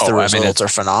 Even if the results are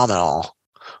phenomenal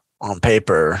on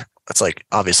paper, it's like,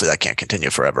 obviously that can't continue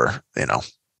forever,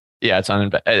 Yeah,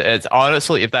 it's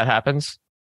honestly, if that happens,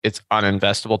 it's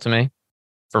uninvestable to me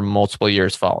for multiple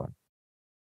years following.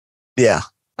 Yeah,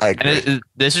 I agree. And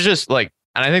this is just like,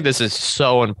 and I think this is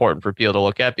so important for people to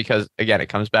look at because, again, it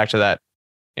comes back to that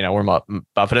we're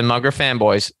Buffett and Munger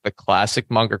fanboys. The classic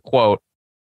Munger quote: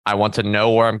 "I want to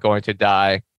know where I'm going to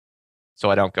die, so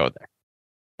I don't go there."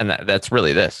 And that's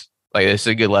really this. Like, this is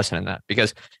a good lesson in that,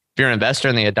 because if you're an investor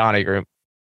in the Adani Group,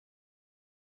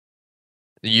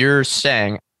 you're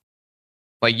saying,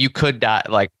 like, you could die,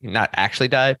 like, not actually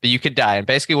die, but you could die. And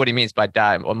basically what he means by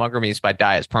die, what Munger means by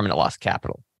die, is permanent loss of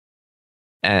capital.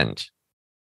 And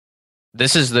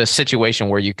this is the situation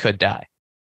where you could die.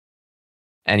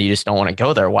 And you just don't want to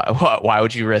go there. Why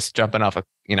would you risk jumping off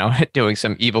doing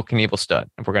some Evel Knievel stud,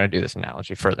 if we're going to do this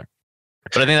analogy further?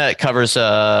 But I think that covers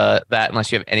that,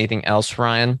 unless you have anything else,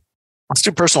 Ryan. Let's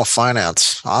do personal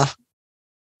finance, huh?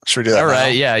 Should we do that? All right.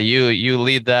 now? Yeah, you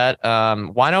lead that.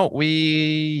 Why don't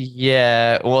we?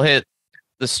 Yeah, we'll hit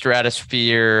the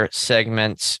stratosphere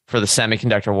segments for the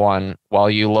semiconductor one. While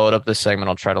you load up this segment,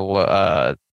 I'll try to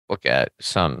look at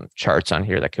some charts on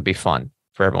here that could be fun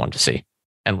for everyone to see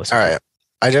and listen. All right.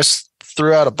 I just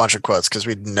threw out a bunch of quotes because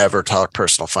we'd never talk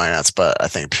personal finance, but I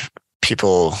think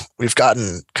we've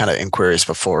gotten kind of inquiries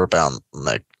before about,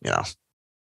 like,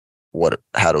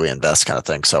 how do we invest kind of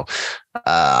thing. So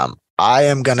I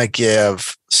am going to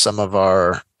give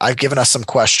I've given us some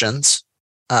questions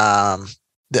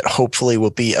that hopefully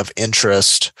will be of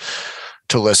interest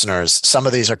to listeners. Some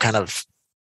of these are kind of,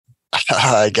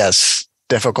 I guess,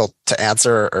 difficult to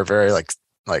answer, or very like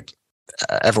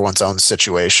everyone's own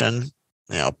situation.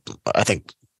 I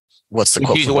think, what's the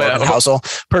quote from Morgan Housel?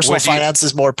 Personal finance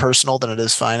is more personal than it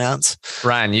is finance.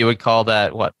 Ryan, you would call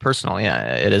that what? Personal?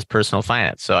 Yeah, it is personal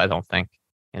finance. So I don't think,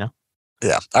 Yeah.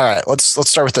 All right. Let's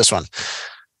start with this one.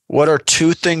 What are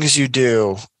 2 things you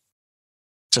do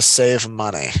to save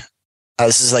money?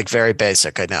 This is like very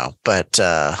basic, I know, but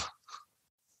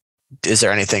is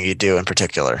there anything you do in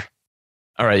particular?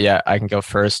 All right. Yeah, I can go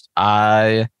first.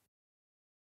 I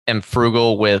am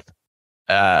frugal with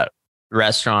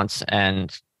restaurants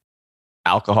and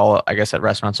alcohol, I guess, at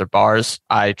restaurants or bars.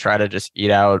 I try to just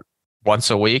eat out once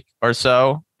a week or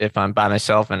so if I'm by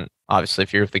myself. And obviously,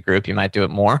 if you're with the group, you might do it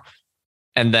more.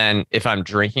 And then if I'm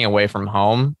drinking away from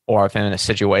home, or if I'm in a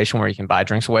situation where you can buy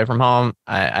drinks away from home,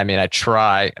 I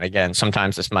try, and again,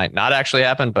 sometimes this might not actually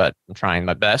happen, but I'm trying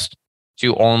my best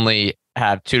to only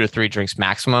have 2 to 3 drinks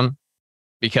maximum,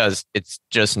 because it's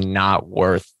just not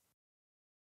worth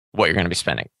what you're going to be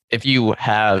spending. If you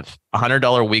have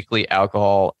 $100 weekly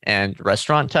alcohol and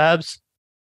restaurant tabs,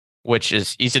 which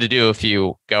is easy to do if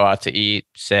you go out to eat,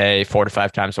 say 4 to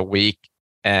 5 times a week,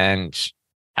 and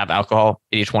have alcohol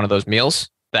at each one of those meals,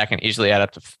 that can easily add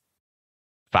up to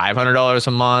 $500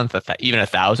 a month, even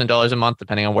 $1,000 a month,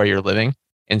 depending on where you're living,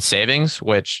 in savings,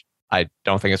 which I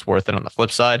don't think it's worth it on the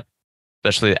flip side,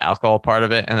 especially the alcohol part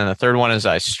of it. And then the third one is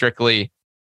I strictly,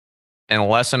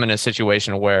 unless I'm in a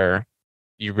situation where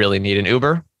you really need an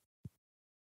Uber,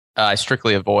 I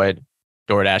strictly avoid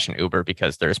DoorDash and Uber,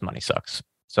 because there's money sucks.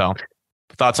 So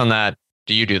thoughts on that?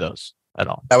 Do you do those at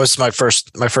all? That was my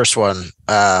first one.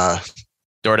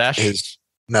 DoorDash is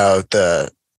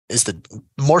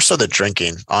more so the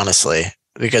drinking, honestly,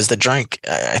 because the drink,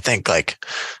 I think, like,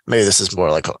 maybe this is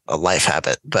more like a life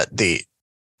habit, but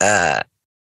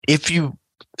if you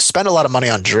spend a lot of money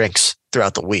on drinks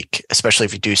throughout the week, especially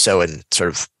if you do so in sort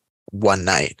of one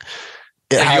night,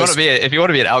 if you want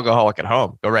to be an alcoholic at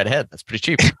home, go right ahead. That's pretty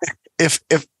cheap. If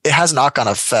it has knock-on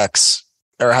effects,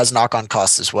 or has knock-on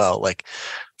costs as well. Like,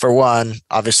 for one,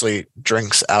 obviously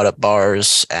drinks out at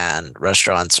bars and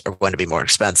restaurants are going to be more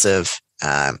expensive.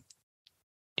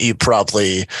 You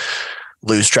probably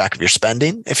lose track of your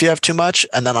spending if you have too much.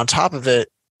 And then on top of it,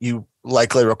 you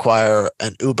likely require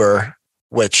an Uber,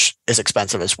 which is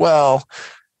expensive as well.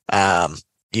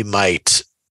 You might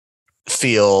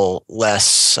feel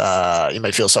so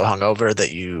hungover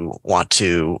that you want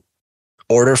to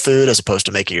order food as opposed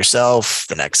to make it yourself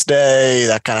the next day,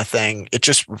 that kind of thing. It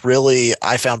just really,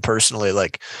 I found personally,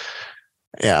 like,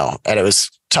 and it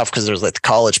was tough because there was like the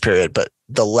college period, but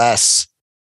the less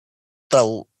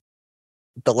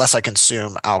I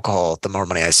consume alcohol, the more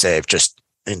money I save, just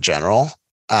in general.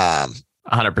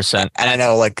 100%. And I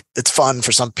know, like, it's fun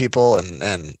for some people, and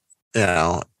I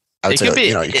would say,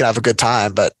 you can have a good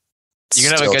time, but you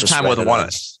can have a good time with one.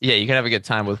 Yeah, you can have a good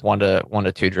time with one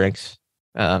to two drinks.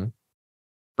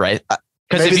 Right?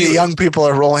 Maybe the young people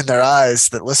are rolling their eyes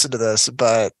that listen to this,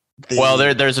 but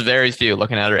there's very few.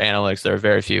 Looking at our analytics, there are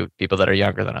very few people that are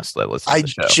younger than us that listen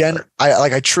to the show.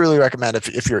 I truly recommend,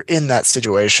 if you're in that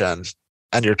situation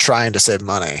and you're trying to save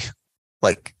money,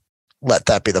 like, let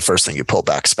that be the first thing you pull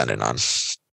back spending on.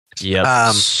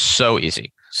 Yeah, so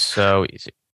easy.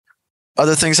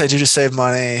 Other things I do to save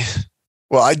money.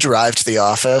 Well, I drive to the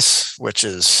office, which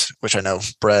I know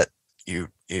Brett you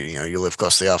live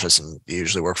close to the office and you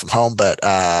usually work from home, but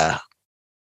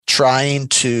trying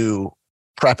to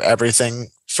prep everything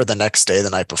for the next day the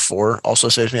night before also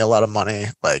saves me a lot of money.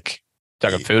 Like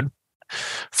Talking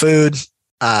food,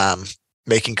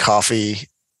 making coffee,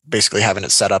 basically having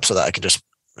it set up so that I can just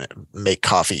make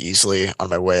coffee easily on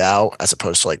my way out, as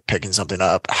opposed to like picking something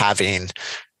up, having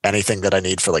anything that I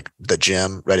need for like the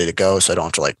gym ready to go, so I don't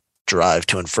have to like drive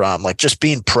to and from. Like just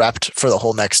being prepped for the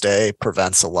whole next day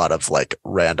prevents a lot of like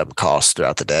random costs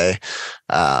throughout the day.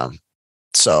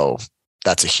 So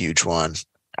that's a huge one.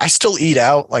 I still eat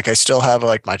out. Like I still have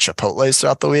like my Chipotle's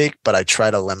throughout the week, but I try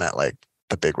to limit like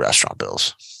the big restaurant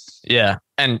bills. Yeah.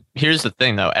 And here's the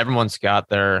thing though, everyone's got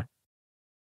their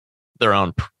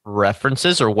own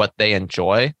preferences or what they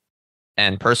enjoy.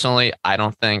 And personally, I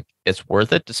don't think it's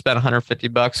worth it to spend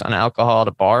 $150 on alcohol at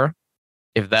a bar.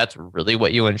 If that's really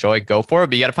what you enjoy, go for it.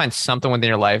 But you got to find something within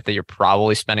your life that you're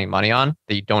probably spending money on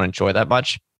that you don't enjoy that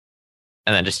much.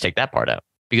 And then just take that part out,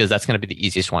 because that's going to be the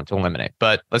easiest one to eliminate.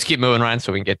 But let's keep moving, Ryan,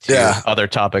 so we can get to other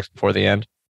topics before the end.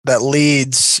 That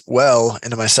leads well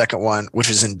into my second one, which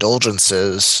is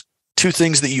indulgences. 2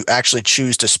 things that you actually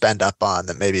choose to spend up on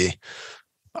that maybe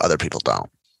other people don't.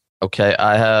 Okay,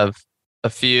 I have a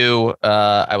few.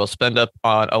 I will spend up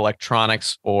on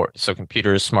electronics, or so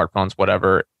computers, smartphones,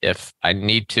 whatever, if I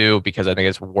need to, because I think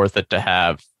it's worth it to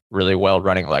have really well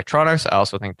running electronics. I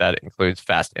also think that includes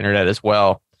fast internet as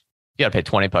well. You got to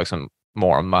pay $20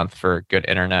 more a month for good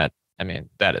internet. I mean,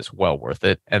 that is well worth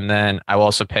it. And then I will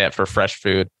also pay it for fresh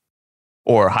food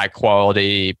or high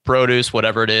quality produce,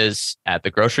 whatever it is, at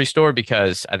the grocery store,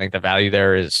 because I think the value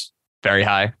there is very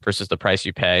high versus the price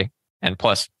you pay. And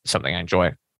plus something I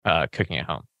enjoy cooking at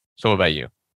home. So what about you?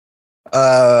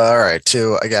 All right.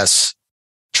 2, I guess,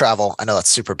 travel. I know that's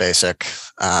super basic,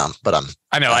 but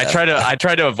I know I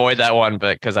try to avoid that one,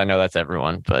 but because I know that's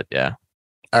everyone, but yeah.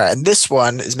 All right. And this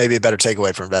one is maybe a better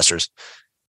takeaway for investors.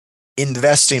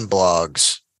 Investing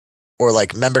blogs or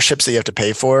like memberships that you have to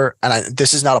pay for. And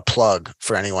this is not a plug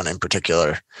for anyone in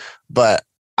particular, but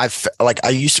I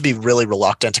used to be really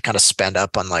reluctant to kind of spend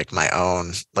up on like my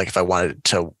own, like if I wanted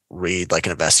to read like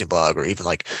an investing blog or even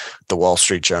like the Wall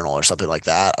Street Journal or something like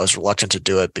that, I was reluctant to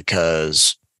do it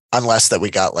because unless that we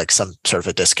got like some sort of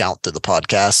a discount through the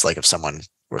podcast, like if someone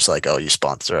was like, oh, you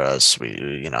sponsor us,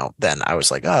 then I was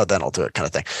like, oh, then I'll do it kind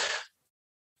of thing.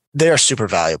 They are super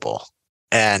valuable.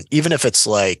 And even if it's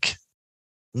like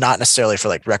not necessarily for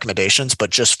like recommendations, but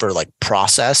just for like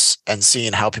process and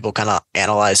seeing how people kind of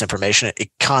analyze information, it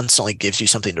constantly gives you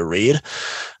something to read.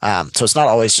 So it's not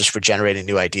always just for generating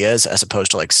new ideas as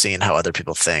opposed to like seeing how other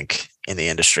people think in the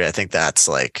industry. I think that's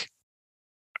like,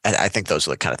 I think those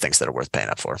are the kind of things that are worth paying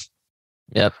up for.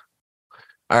 Yep.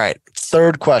 All right.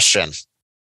 3rd question.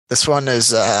 This one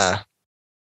is,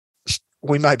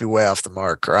 we might be way off the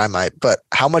mark, or I might, but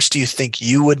how much do you think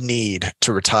you would need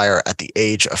to retire at the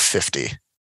age of 50?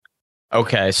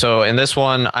 Okay, so in this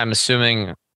one, I'm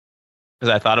assuming,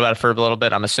 because I thought about it for a little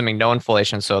bit, I'm assuming no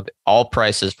inflation. So all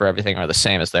prices for everything are the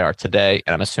same as they are today.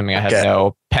 And I'm assuming I have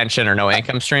no pension or no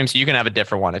income stream. So you can have a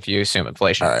different one if you assume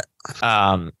inflation. All right.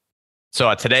 So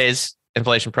at today's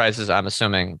inflation prices, I'm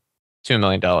assuming $2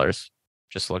 million,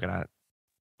 just looking at it.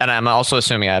 And I'm also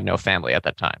assuming I have no family at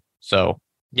that time. So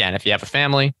yeah, and if you have a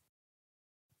family,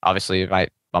 obviously you might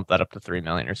bump that up to 3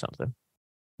 million or something.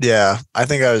 Yeah, I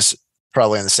think I was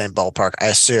probably in the same ballpark. I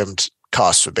assumed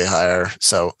costs would be higher,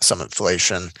 so some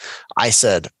inflation. I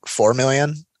said 4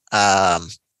 million.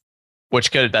 That's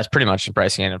pretty much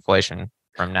pricing in inflation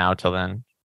from now till then.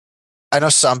 I know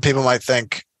some people might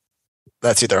think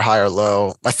that's either high or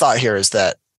low. My thought here is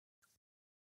that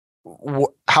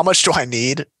how much do I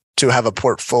need to have a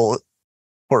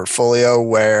portfolio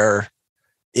where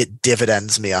it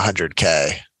dividends me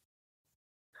 100K?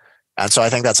 And so I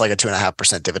think that's like a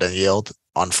 2.5% dividend yield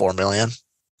on 4 million.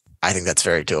 I think that's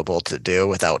very doable to do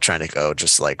without trying to go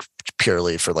just like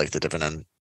purely for like the dividend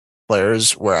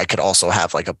players, where I could also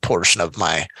have like a portion of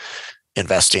my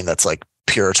investing that's like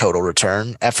pure total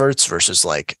return efforts versus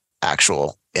like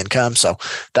actual income. So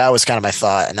that was kind of my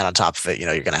thought. And then on top of it,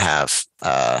 you're going to have,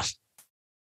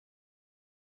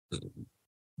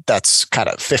 that's kind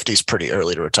of 50's pretty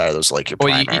early to retire. Those like your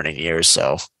prime earning years.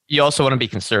 So you also want to be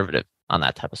conservative on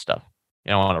that type of stuff.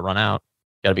 You don't want to run out.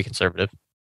 You got to be conservative.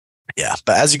 Yeah,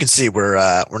 but as you can see,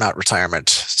 we're not retirement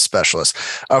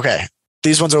specialists. Okay,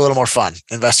 these ones are a little more fun,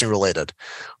 investing related.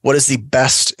 What is the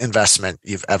best investment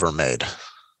you've ever made?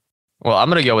 Well, I'm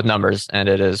going to go with numbers, and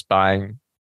it is buying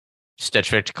Stitch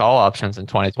Fix call options in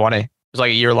 2020. It was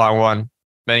like a year-long one.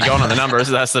 Then going on the numbers,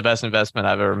 that's the best investment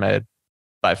I've ever made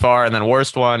by far. And then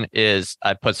worst one is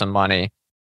I put some money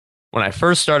when I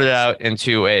first started out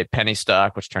into a penny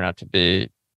stock, which turned out to be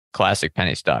classic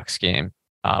penny stock scheme,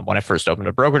 when I first opened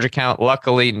a brokerage account,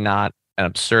 luckily not an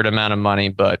absurd amount of money,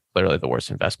 but clearly the worst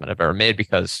investment I've ever made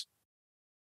because,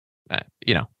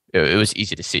 it was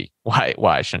easy to see why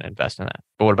I shouldn't invest in that.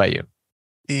 But what about you?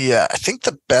 Yeah, I think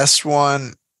the best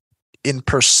one in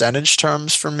percentage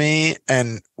terms for me,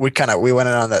 and we went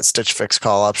in on that Stitch Fix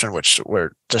call option, which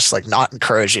we're just like not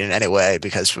encouraging in any way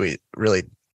because we really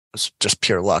was just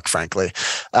pure luck, frankly.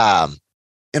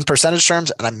 In percentage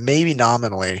terms, and I maybe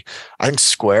nominally, I think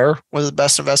Square was the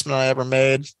best investment I ever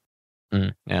made.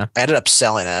 Yeah. I ended up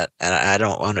selling it and I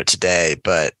don't own it today,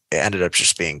 but it ended up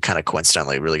just being kind of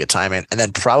coincidentally really good timing. And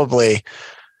then probably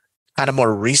kind of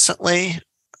more recently,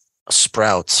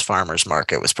 Sprouts Farmers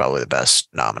Market was probably the best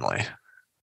nominally.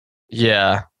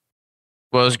 Yeah.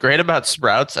 What was great about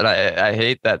Sprouts, and I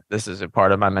hate that this is a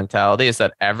part of my mentality, is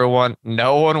that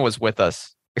no one was with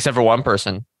us except for one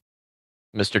person,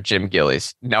 Mr. Jim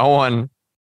Gillies.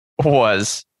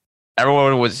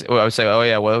 Everyone was, I would say, oh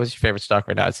yeah, what was your favorite stock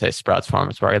right now? I'd say Sprouts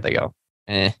Farmers Market. They go,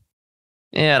 yeah,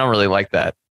 I don't really like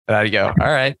that. And I'd go, all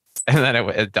right. And then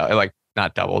it like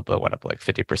not doubled, but went up like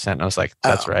 50%. And I was like,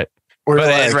 that's right.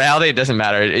 But in reality, it doesn't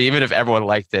matter. Even if everyone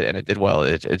liked it and it did well,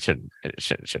 it shouldn't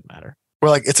matter. We're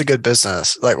like, it's a good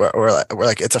business. Like we're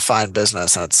like, it's a fine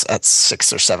business and it's at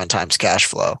 6 or 7 times cash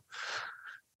flow.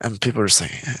 And people are just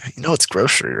like, it's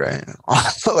grocery, right?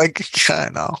 Like, I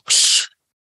know.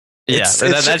 Yeah,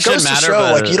 that shouldn't matter. Show,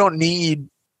 like you don't need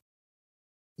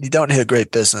a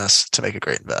great business to make a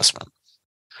great investment.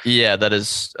 Yeah, that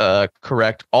is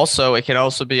correct. Also, it can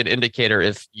also be an indicator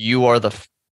if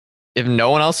no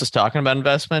one else is talking about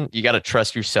investment, you got to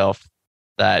trust yourself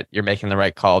that you're making the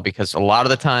right call, because a lot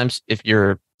of the times if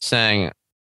you're saying,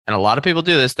 and a lot of people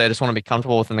do this, they just want to be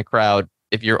comfortable within the crowd.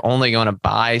 If you're only going to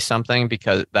buy something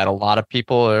because that a lot of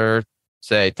people are,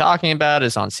 say, talking about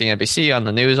is on CNBC, on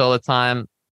the news all the time,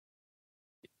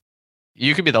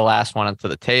 you could be the last one to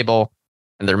the table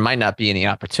and there might not be any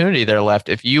opportunity there left.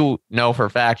 If you know for a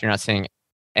fact you're not seeing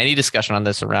any discussion on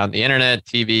this around the internet,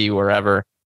 TV, wherever,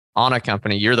 on a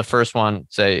company, you're the first one,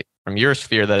 say, from your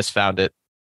sphere that has found it,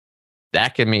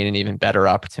 that could mean an even better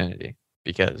opportunity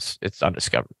because it's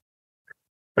undiscovered.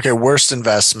 Okay, worst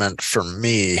investment for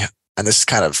me, and this is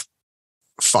kind of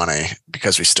funny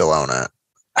because we still own it.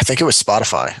 I think it was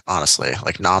Spotify, honestly,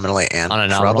 like nominally and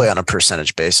probably on a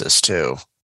percentage basis too.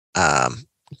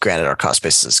 Granted, our cost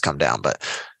basis has come down, but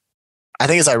I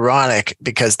think it's ironic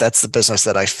because that's the business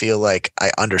that I feel like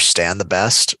I understand the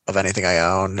best of anything I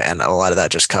own. And a lot of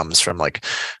that just comes from like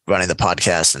running the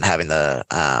podcast and having the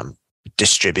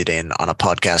distributing on a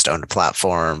podcast owned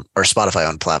platform or Spotify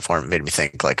owned platform. It made me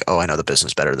think like, oh, I know the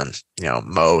business better than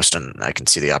most, and I can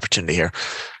see the opportunity here.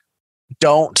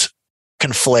 Don't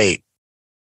conflate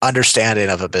understanding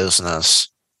of a business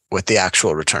with the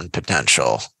actual return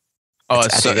potential. I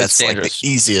think that's like the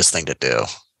easiest thing to do.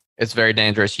 It's very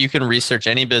dangerous. You can research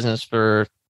any business for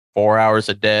 4 hours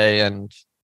a day and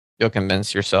you'll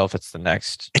convince yourself it's the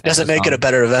next. It doesn't make it a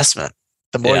better investment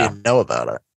the more you know about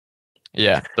it.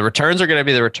 Yeah. The returns are going to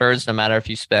be the returns no matter if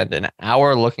you spend an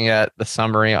hour looking at the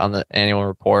summary on the annual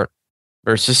report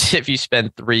versus if you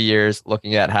spend 3 years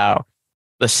looking at how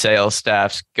the sales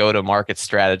staff's go-to-market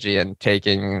strategy and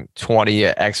taking 20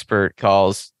 expert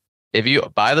calls. If you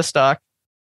buy the stock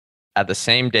at the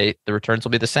same date, the returns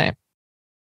will be the same.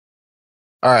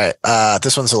 All right.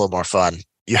 This one's a little more fun.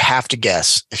 You have to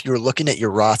guess, if you were looking at your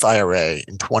Roth IRA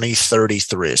in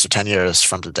 2033, so 10 years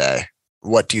from today,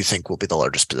 what do you think will be the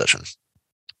largest position?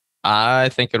 I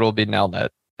think it will be Nelnet.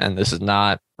 And this is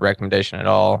not a recommendation at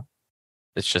all.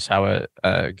 It's just how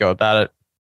I go about it.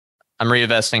 I'm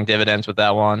reinvesting dividends with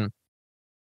that one.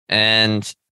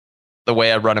 And the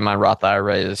way I run in my Roth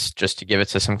IRA is just to give it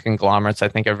to some conglomerates I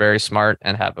think are very smart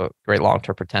and have a great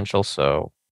long-term potential.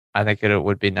 So I think it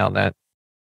would be Nelnet.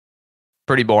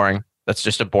 Pretty boring. That's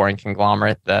just a boring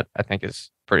conglomerate that I think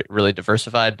is really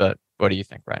diversified. But what do you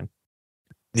think, Ryan?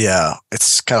 Yeah,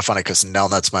 it's kind of funny because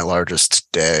Nelnet's my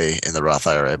largest today in the Roth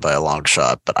IRA by a long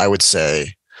shot. But I would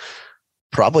say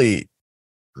probably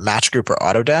Match Group or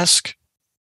Autodesk,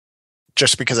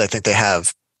 just because I think they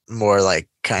have more like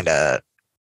kind of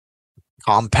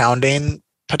compounding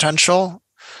potential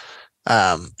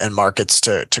and markets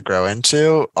to grow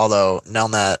into. Although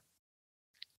Nelnet,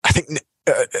 I think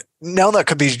Nelnet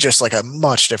could be just like a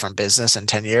much different business in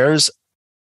 10 years.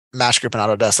 Match Group and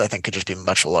Autodesk, I think, could just be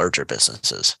much larger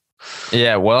businesses.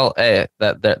 Yeah, well, hey,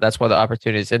 that's why the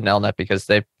opportunity is in Nelnet, because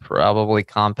they probably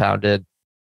compounded,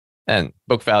 and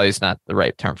book value is not the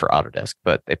right term for Autodesk,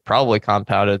 but they probably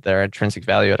compounded their intrinsic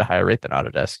value at a higher rate than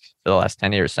Autodesk for the last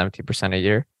 10 years, 17% a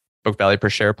year, book value per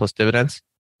share plus dividends.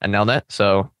 and nailed it.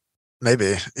 So maybe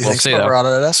you we'll think see, so though. over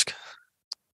Autodesk?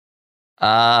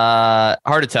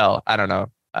 Hard to tell. I don't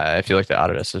know. I feel like the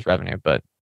Autodesk's revenue, but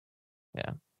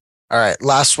yeah. All right,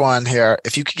 last one here.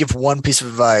 If you could give one piece of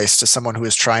advice to someone who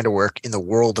is trying to work in the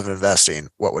world of investing,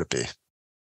 what would it be?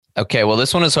 Okay, well,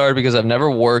 this one is hard because I've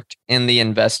never worked in the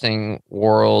investing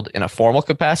world in a formal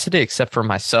capacity except for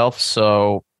myself.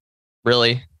 So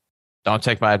really, don't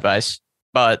take my advice.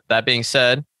 But that being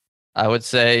said, I would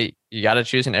say you got to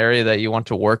choose an area that you want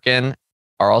to work in,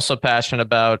 are also passionate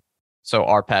about,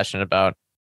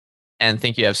 and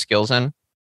think you have skills in.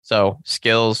 So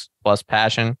skills plus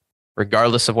passion,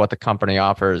 regardless of what the company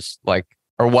offers,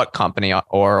 or what company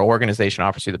or organization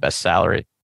offers you the best salary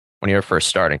when you're first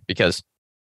starting. Because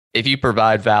if you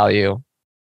provide value,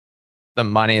 the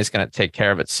money is going to take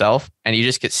care of itself. And you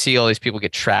just see all these people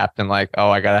get trapped in I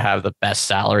got to have the best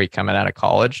salary coming out of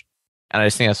college. And I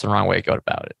just think that's the wrong way to go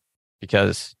about it.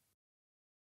 Because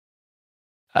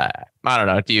I don't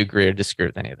know. Do you agree or disagree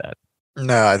with any of that?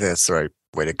 No, I think that's the right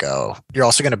way to go. You're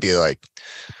also going to be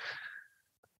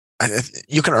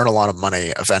you can earn a lot of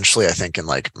money eventually, I think, in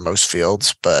most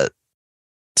fields, but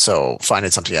so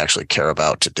finding something you actually care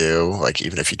about to do,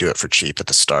 even if you do it for cheap at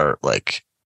the start,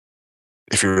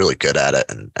 if you're really good at it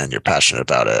and you're passionate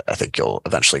about it, I think you'll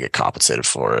eventually get compensated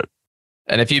for it.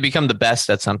 And if you become the best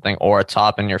at something or a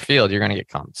top in your field, you're going to get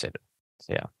compensated.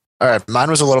 So, yeah. All right. Mine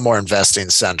was a little more investing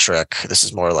centric. This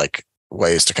is more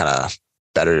ways to kind of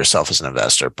better yourself as an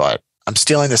investor, but I'm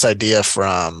stealing this idea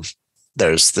from,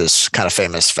 there's this kind of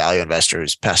famous value investor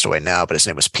who's passed away now, but his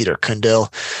name was Peter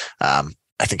Kundill.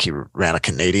 I think he ran a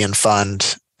Canadian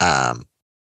fund.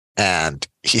 And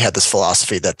he had this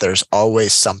philosophy that there's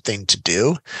always something to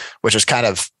do, which is kind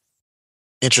of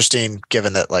interesting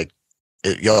given that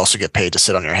you'll also get paid to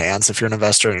sit on your hands if you're an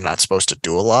investor and you're not supposed to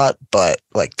do a lot, but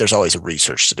there's always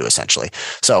research to do essentially.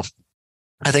 So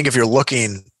I think if you're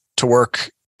looking to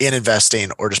work in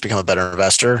investing or just become a better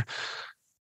investor,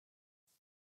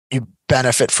 you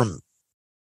benefit from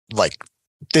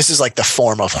this is the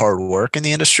form of hard work in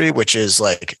the industry, which is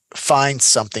find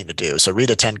something to do. So read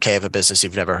a 10K of a business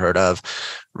you've never heard of,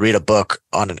 read a book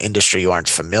on an industry you aren't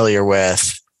familiar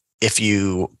with. If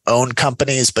you own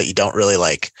companies, but you don't really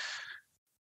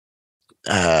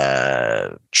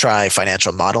try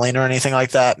financial modeling or anything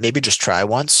like that, maybe just try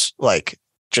once,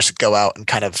 just go out and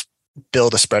kind of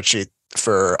build a spreadsheet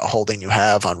for a holding you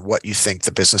have on what you think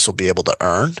the business will be able to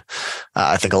earn.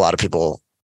 I think a lot of people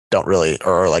don't really,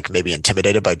 or maybe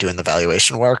intimidated by doing the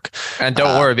valuation work. And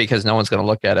don't worry, because no one's going to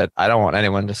look at it. I don't want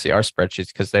anyone to see our spreadsheets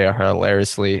because they are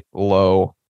hilariously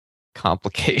low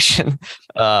complication.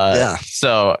 Yeah.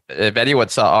 So if anyone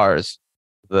saw ours,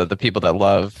 the people that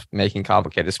love making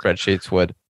complicated spreadsheets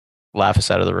would laugh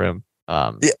us out of the room.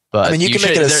 Yeah. But you can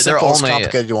make it as simple as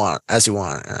complicated as you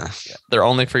want. Yeah. They're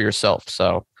only for yourself,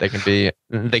 so they can be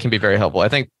very helpful. I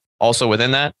think also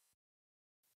within that,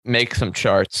 make some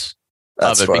charts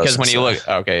of it, because when you look,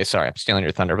 okay, sorry, I'm stealing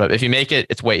your thunder, but if you make it,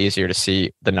 it's way easier to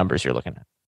see the numbers you're looking at.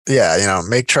 Yeah,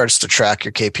 make charts to track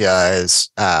your KPIs.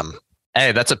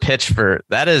 Hey, that's a pitch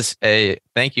that is a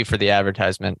thank you for the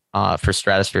advertisement for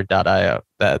Stratosphere.io.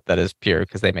 That is pure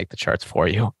because they make the charts for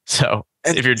you. So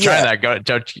if you're trying that,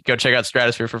 go check out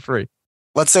Stratosphere for free.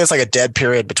 Let's say it's a dead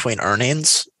period between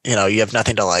earnings. You have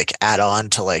nothing to add on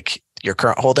to your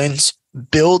current holdings.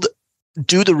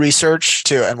 Do the research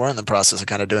too, and we're in the process of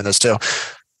kind of doing this too.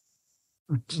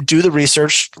 Do the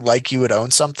research like you would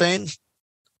own something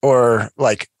or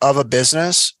of a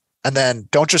business, and then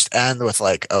don't just end with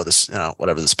this,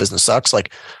 whatever, this business sucks.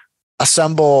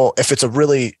 Assemble, if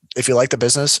you like the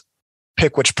business,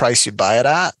 pick which price you'd buy it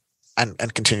at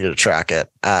and continue to track it.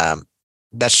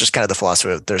 That's just kind of the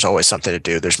philosophy of there's always something to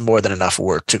do. There's more than enough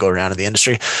work to go around in the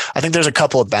industry. I think there's a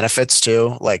couple of benefits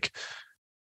too.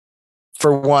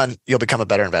 For one, you'll become a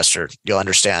better investor. You'll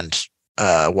understand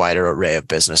a wider array of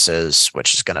businesses,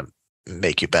 which is going to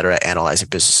make you better at analyzing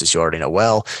businesses you already know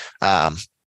well.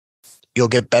 You'll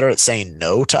get better at saying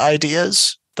no to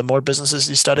ideas the more businesses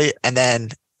you study. And then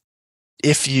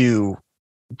if you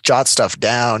jot stuff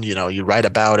down, you write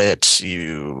about it,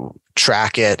 you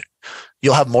track it,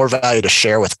 you'll have more value to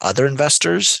share with other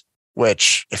investors,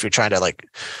 which if you're trying to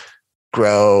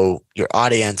grow your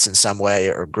audience in some way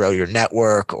or grow your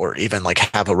network or even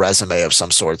have a resume of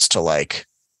some sorts to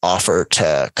offer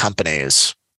to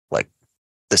companies,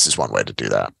 this is one way to do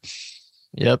that.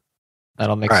 Yep.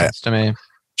 That'll make sense to me.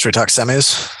 Should we talk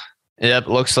semis? Yep.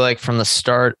 Looks like from the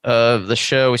start of the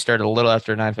show, we started a little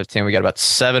after 9:15. We got about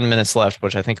 7 minutes left,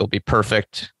 which I think will be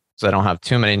perfect because I don't have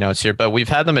too many notes here, but we've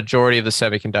had the majority of the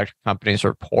semiconductor companies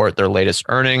report their latest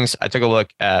earnings. I took a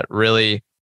look at really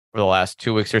over the last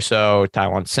 2 weeks or so: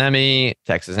 Taiwan Semi,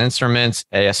 Texas Instruments,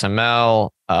 ASML,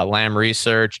 Lam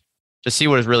Research, to see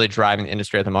what is really driving the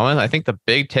industry at the moment. I think the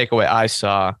big takeaway I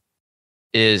saw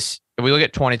is if we look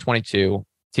at 2022,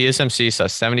 TSMC saw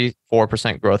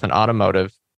 74% growth in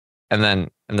automotive, and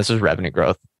this is revenue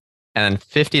growth, and then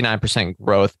 59%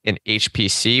 growth in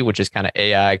HPC, which is kind of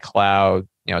AI, cloud,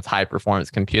 it's high performance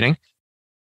computing.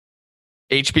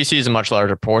 HPC is a much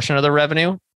larger portion of the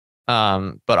revenue,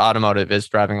 but automotive is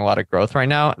driving a lot of growth right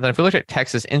now. And then if we look at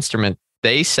Texas Instrument,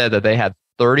 they said that they had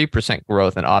 30%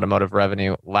 growth in automotive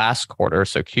revenue last quarter,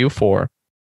 so Q4,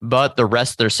 but the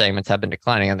rest of their segments have been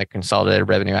declining and the consolidated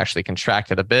revenue actually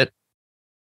contracted a bit.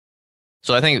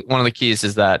 So I think one of the keys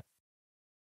is that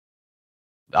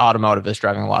automotive is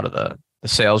driving a lot of the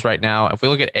sales right now. If we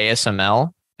look at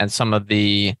ASML and some of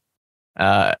the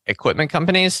equipment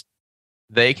companies,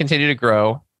 they continue to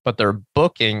grow, but their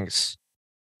bookings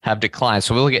have declined.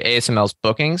 So we look at ASML's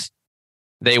bookings.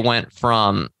 They went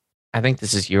from, I think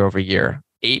this is year over year,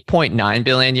 8.9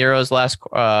 billion euros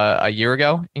a year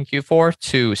ago in Q4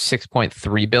 to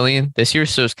 6.3 billion this year.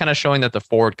 So it's kind of showing that the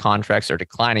forward contracts are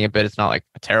declining a bit. It's not like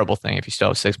a terrible thing if you still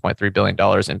have $6.3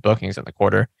 billion in bookings in the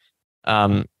quarter.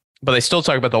 But they still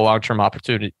talk about the long-term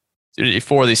opportunity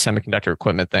for these semiconductor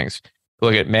equipment things.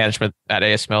 Look at management at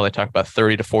ASML, they talk about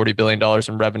 $30 to $40 billion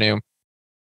in revenue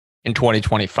in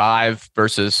 2025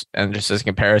 versus, and just as a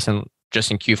comparison, just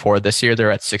in Q4 this year,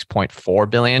 they're at 6.4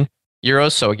 billion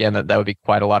euros. So again, that would be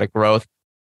quite a lot of growth.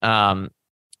 And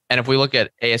if we look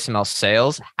at ASML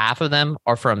sales, half of them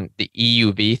are from the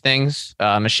EUV things,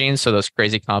 machines. So those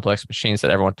crazy complex machines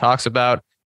that everyone talks about.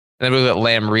 And then we look at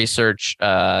Lam Research.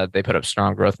 They put up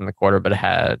strong growth in the quarter, but it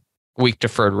had weak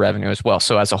deferred revenue as well.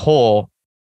 So as a whole,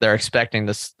 they're expecting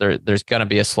this. There's going to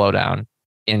be a slowdown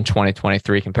in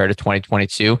 2023 compared to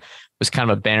 2022. It was kind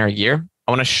of a banner year.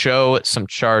 I want to show some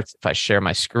charts. If I share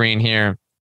my screen here,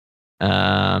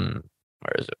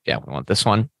 where is it? Yeah, we want this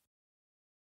one.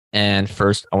 And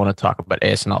first, I want to talk about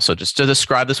ASML. So just to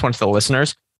describe this one to the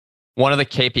listeners, one of the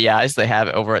KPIs they have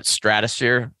over at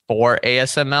Stratosphere for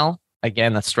ASML,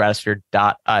 again, that's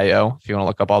stratosphere.io. If you want to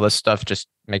look up all this stuff, just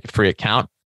make a free account.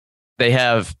 They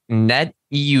have net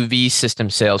EUV system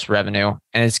sales revenue,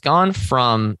 and it's gone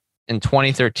from, in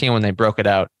 2013 when they broke it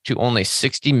out, to only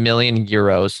 60 million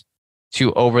euros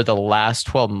to over the last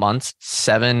 12 months,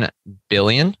 7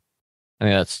 billion.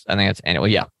 I think that's annual.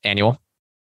 Yeah, annual.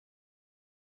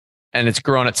 And it's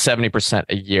grown at 70%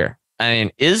 a year. I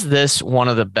mean, is this one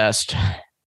of the best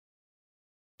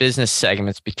business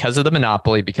segments because of the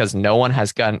monopoly, because no one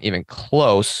has gotten even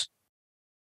close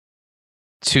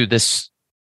to this?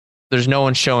 There's no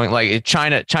one showing, like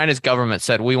China's government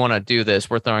said, we want to do this.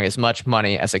 We're throwing as much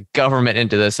money as a government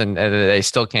into this, and they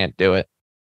still can't do it.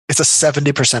 It's a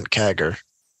 70% CAGR.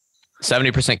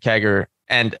 70% CAGR.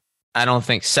 And I don't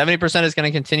think 70% is going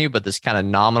to continue, but this kind of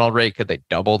nominal rate, could they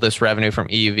double this revenue from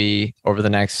EUV over the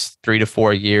next 3 to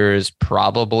 4 years?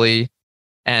 Probably.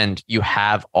 And you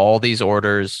have all these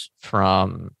orders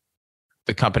from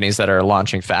the companies that are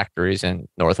launching factories in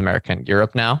North America and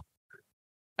Europe now.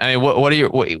 I mean, what are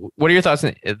your thoughts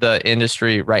on the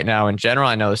industry right now in general?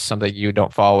 I know this is something you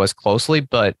don't follow as closely,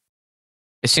 but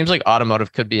it seems like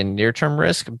automotive could be a near-term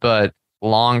risk, but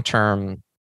long-term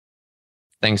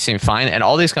things seem fine. And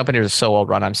all these companies are so well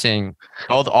run. I'm seeing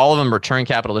all of them return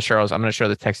capital to shareholders. I'm going to show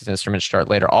the Texas Instruments chart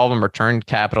later. All of them return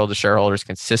capital to shareholders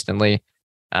consistently.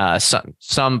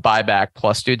 Some buyback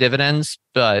plus do dividends,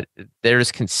 but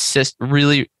there's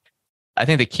really. I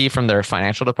think the key from their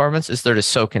financial departments is they're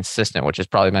just so consistent, which is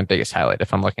probably my biggest highlight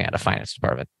if I'm looking at a finance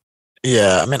department.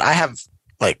 Yeah, I mean, I have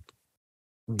like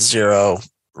zero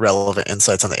relevant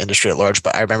insights on the industry at large,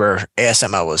 but I remember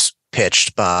ASML was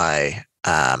pitched by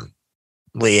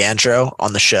Leandro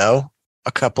on the show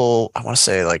a couple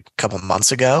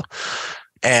months ago.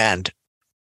 And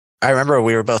I remember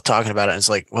we were both talking about it, and it's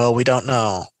like, well, we don't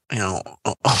know.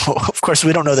 Of course,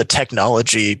 we don't know the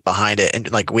technology behind it.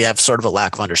 And like, we have sort of a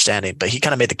lack of understanding, but he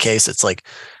kind of made the case. It's like,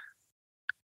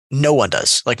 no one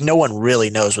does. Like, no one really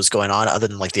knows what's going on other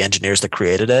than like the engineers that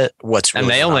created it. And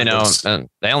they only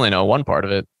know one part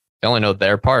of it. They only know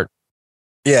their part.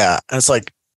 Yeah. And it's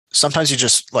like, sometimes you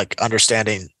just like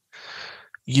understanding,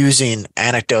 using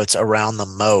anecdotes around the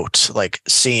moat, like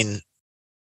seeing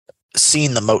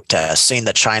the moat test, seeing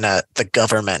that China, the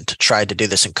government tried to do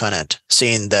this and couldn't,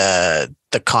 seeing the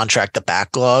contract, the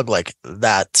backlog, like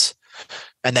that,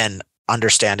 and then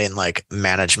understanding like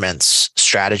management's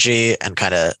strategy and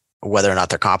kind of whether or not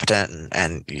they're competent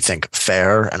and you think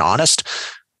fair and honest,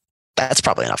 that's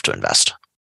probably enough to invest.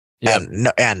 Yeah.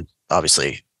 And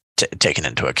obviously taking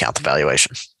into account the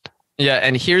valuation. Yeah.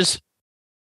 And here's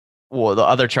well, the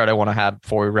other chart I want to have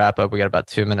before we wrap up, we got about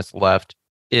 2 minutes left,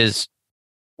 is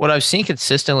what I've seen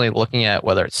consistently looking at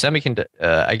whether it's semiconductor,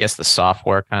 I guess the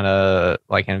software kind of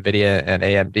like NVIDIA and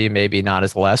AMD, maybe not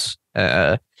as less,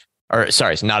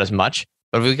 it's not as much.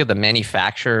 But if we look at the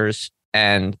manufacturers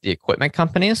and the equipment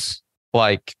companies,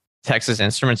 like Texas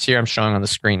Instruments here, I'm showing on the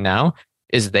screen now,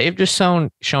 is they've just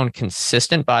shown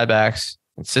consistent buybacks,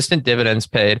 consistent dividends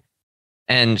paid.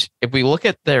 And if we look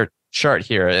at their chart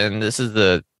here, and this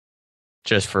is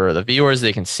just for the viewers,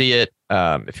 they can see it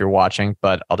if you're watching,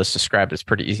 but I'll just describe it. It's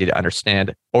pretty easy to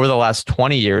understand. Over the last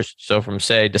 20 years, so from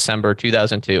say December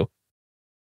 2002,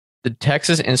 the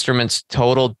Texas Instruments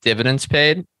total dividends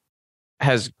paid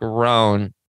has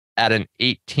grown at an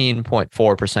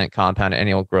 18.4% compound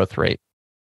annual growth rate.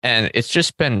 And it's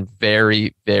just been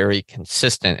very, very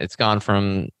consistent. It's gone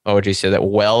from, what would you say, that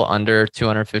well under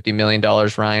 $250 million,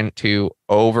 Ryan, to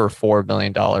over $4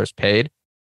 billion paid.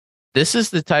 This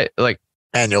is the type, like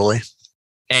annual.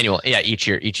 Yeah. Each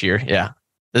year. Yeah.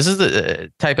 This is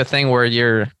the type of thing where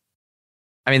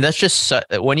that's just,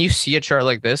 when you see a chart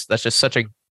like this, that's just such a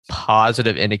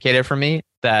positive indicator for me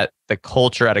that the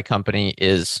culture at a company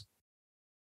is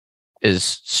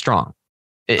strong.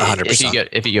 100%.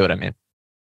 If you get what I mean.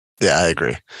 Yeah, I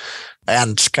agree.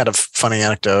 And kind of funny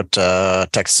anecdote,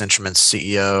 Texas Instruments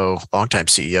CEO, longtime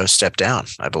CEO, stepped down,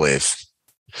 I believe.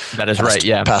 That is right.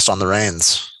 Yeah. Passed on the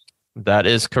reins. That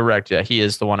is correct. Yeah. He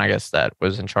is the one, I guess, that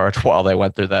was in charge while they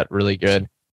went through that really good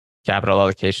capital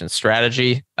allocation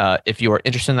strategy. If you are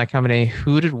interested in that company,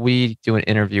 who did we do an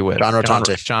interview with? John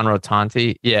Rotonti. John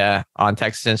Rotonti. Yeah. On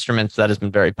Texas Instruments. That has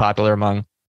been very popular among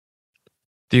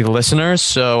the listeners.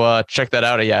 So check that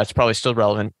out. Yeah. It's probably still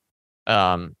relevant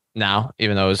now,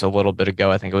 even though it was a little bit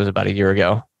ago. I think it was about a year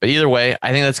ago. But either way,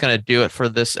 I think that's going to do it for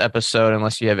this episode,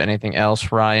 unless you have anything else,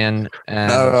 Ryan.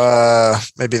 No,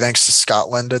 maybe thanks to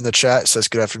Scotland in the chat. It says,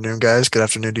 good afternoon, guys. Good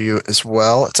afternoon to you as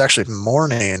well. It's actually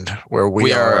morning where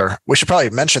we are. We should probably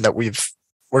mention that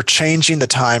we're changing the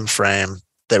time frame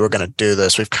that we're going to do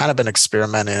this. We've kind of been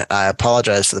experimenting. I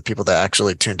apologize for the people that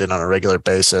actually tuned in on a regular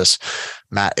basis,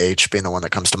 Matt H being the one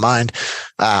that comes to mind.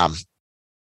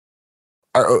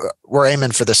 We're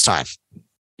aiming for this time.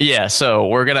 Yeah, so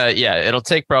it'll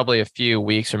take probably a few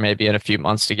weeks or maybe in a few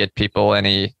months to get people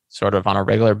any sort of on a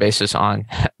regular basis on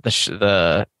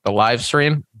the live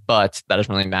stream, but that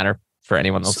doesn't really matter for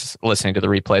anyone that's listening to the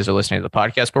replays or listening to the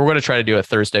podcast. But we're going to try to do it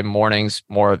Thursday mornings,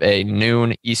 more of a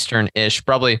noon Eastern-ish,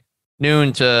 probably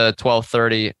noon to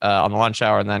 12:30 on the lunch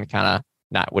hour, and then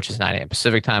which is 9 a.m.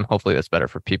 Pacific time. Hopefully that's better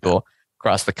for people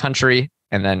across the country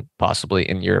and then possibly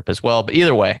in Europe as well. But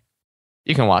either way,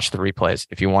 you can watch the replays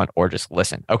if you want, or just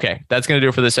listen. Okay, that's going to do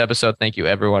it for this episode. Thank you,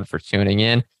 everyone, for tuning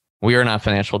in. We are not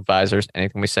financial advisors.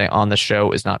 Anything we say on the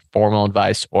show is not formal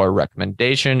advice or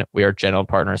recommendation. We are general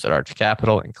partners at Arch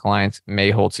Capital, and clients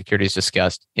may hold securities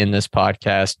discussed in this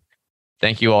podcast.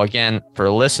 Thank you all again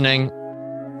for listening.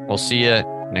 We'll see you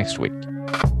next week.